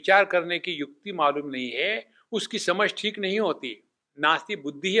ये विचार करने की युक्ति मालूम नहीं है, उसकी समझ ठीक नहीं होती। नास्ति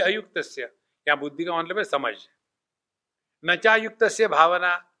बुद्धि ही अयुक्तस्य, या बुद्धि का मतलब है समझ। न चायुक्तस्य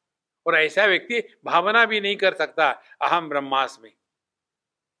भावना, और ऐसा व्यक्ति भावना भी नहीं कर सकता अहम ब्रह्मास्मि।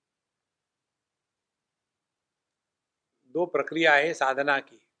 दो प्रक्रिया है साधना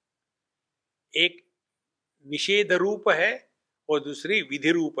की, एक निषेध रूप है और दूसरी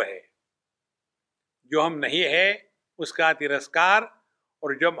विधि रूप है। जो हम नहीं है उसका तिरस्कार,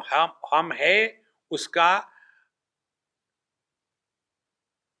 और जब हम है उसका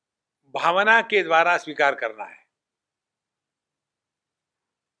भावना के द्वारा स्वीकार करना है।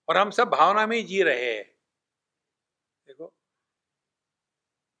 और हम सब भावना में ही जी रहे हैं। देखो,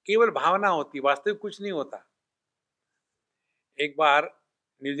 केवल भावना होती, वास्तविक कुछ नहीं होता। एक बार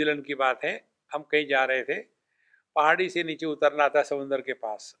न्यूजीलैंड की बात है, हम कहीं जा रहे थे, पहाड़ी से नीचे उतरना था समुद्र के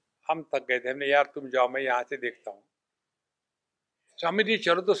पास। हम थक गए थे, हमने यार तुम जाओ, मैं यहाँ से देखता हूँ। स्वामी जी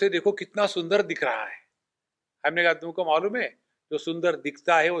शरतों से देखो कितना सुंदर दिख रहा है। हमने कहा तुमको मालूम है, जो सुंदर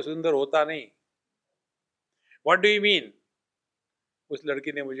दिखता है वो सुंदर होता नहीं। What do you mean? उस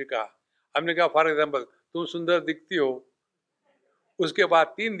लड़की ने मुझे कहा। हमने कहा फॉर एग्जाम्पल तुम सुंदर दिखती हो। उसके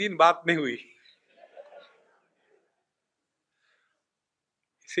बाद 3 दिन बात नहीं हुई।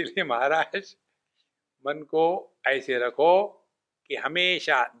 इसीलिए महाराज, मन को ऐसे रखो कि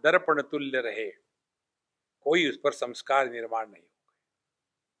हमेशा दर्पण तुल्य रहे, कोई उस पर संस्कार निर्माण नहीं हो।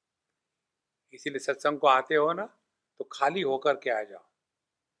 इसीलिए सत्संग को आते हो ना, तो खाली होकर के आ जाओ।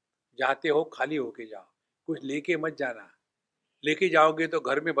 जाते हो खाली होके जाओ, कुछ लेके मत जाना। लेके जाओगे तो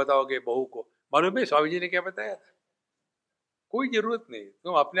घर में बताओगे बहू को, मालूम है स्वामी जी ने क्या बताया था। कोई जरूरत नहीं,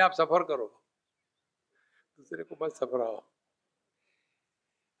 तुम अपने आप सफर करो, दूसरे को बस सफराओ।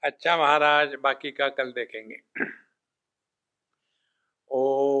 अच्छा महाराज, बाकी का कल देखेंगे।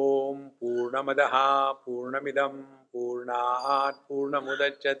 ओम पूर्णमदः पूर्णमिदं पूर्णात्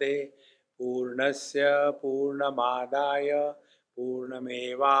पूर्णमुदच्यते पूर्णस्य पूर्णमादाय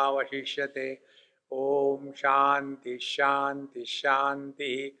पूर्णमेवावशिष्यते। ओम शांति शांति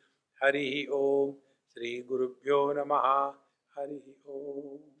शांति। हरि ओम। श्री गुरुभ्यो नमः। हरि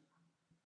ओम।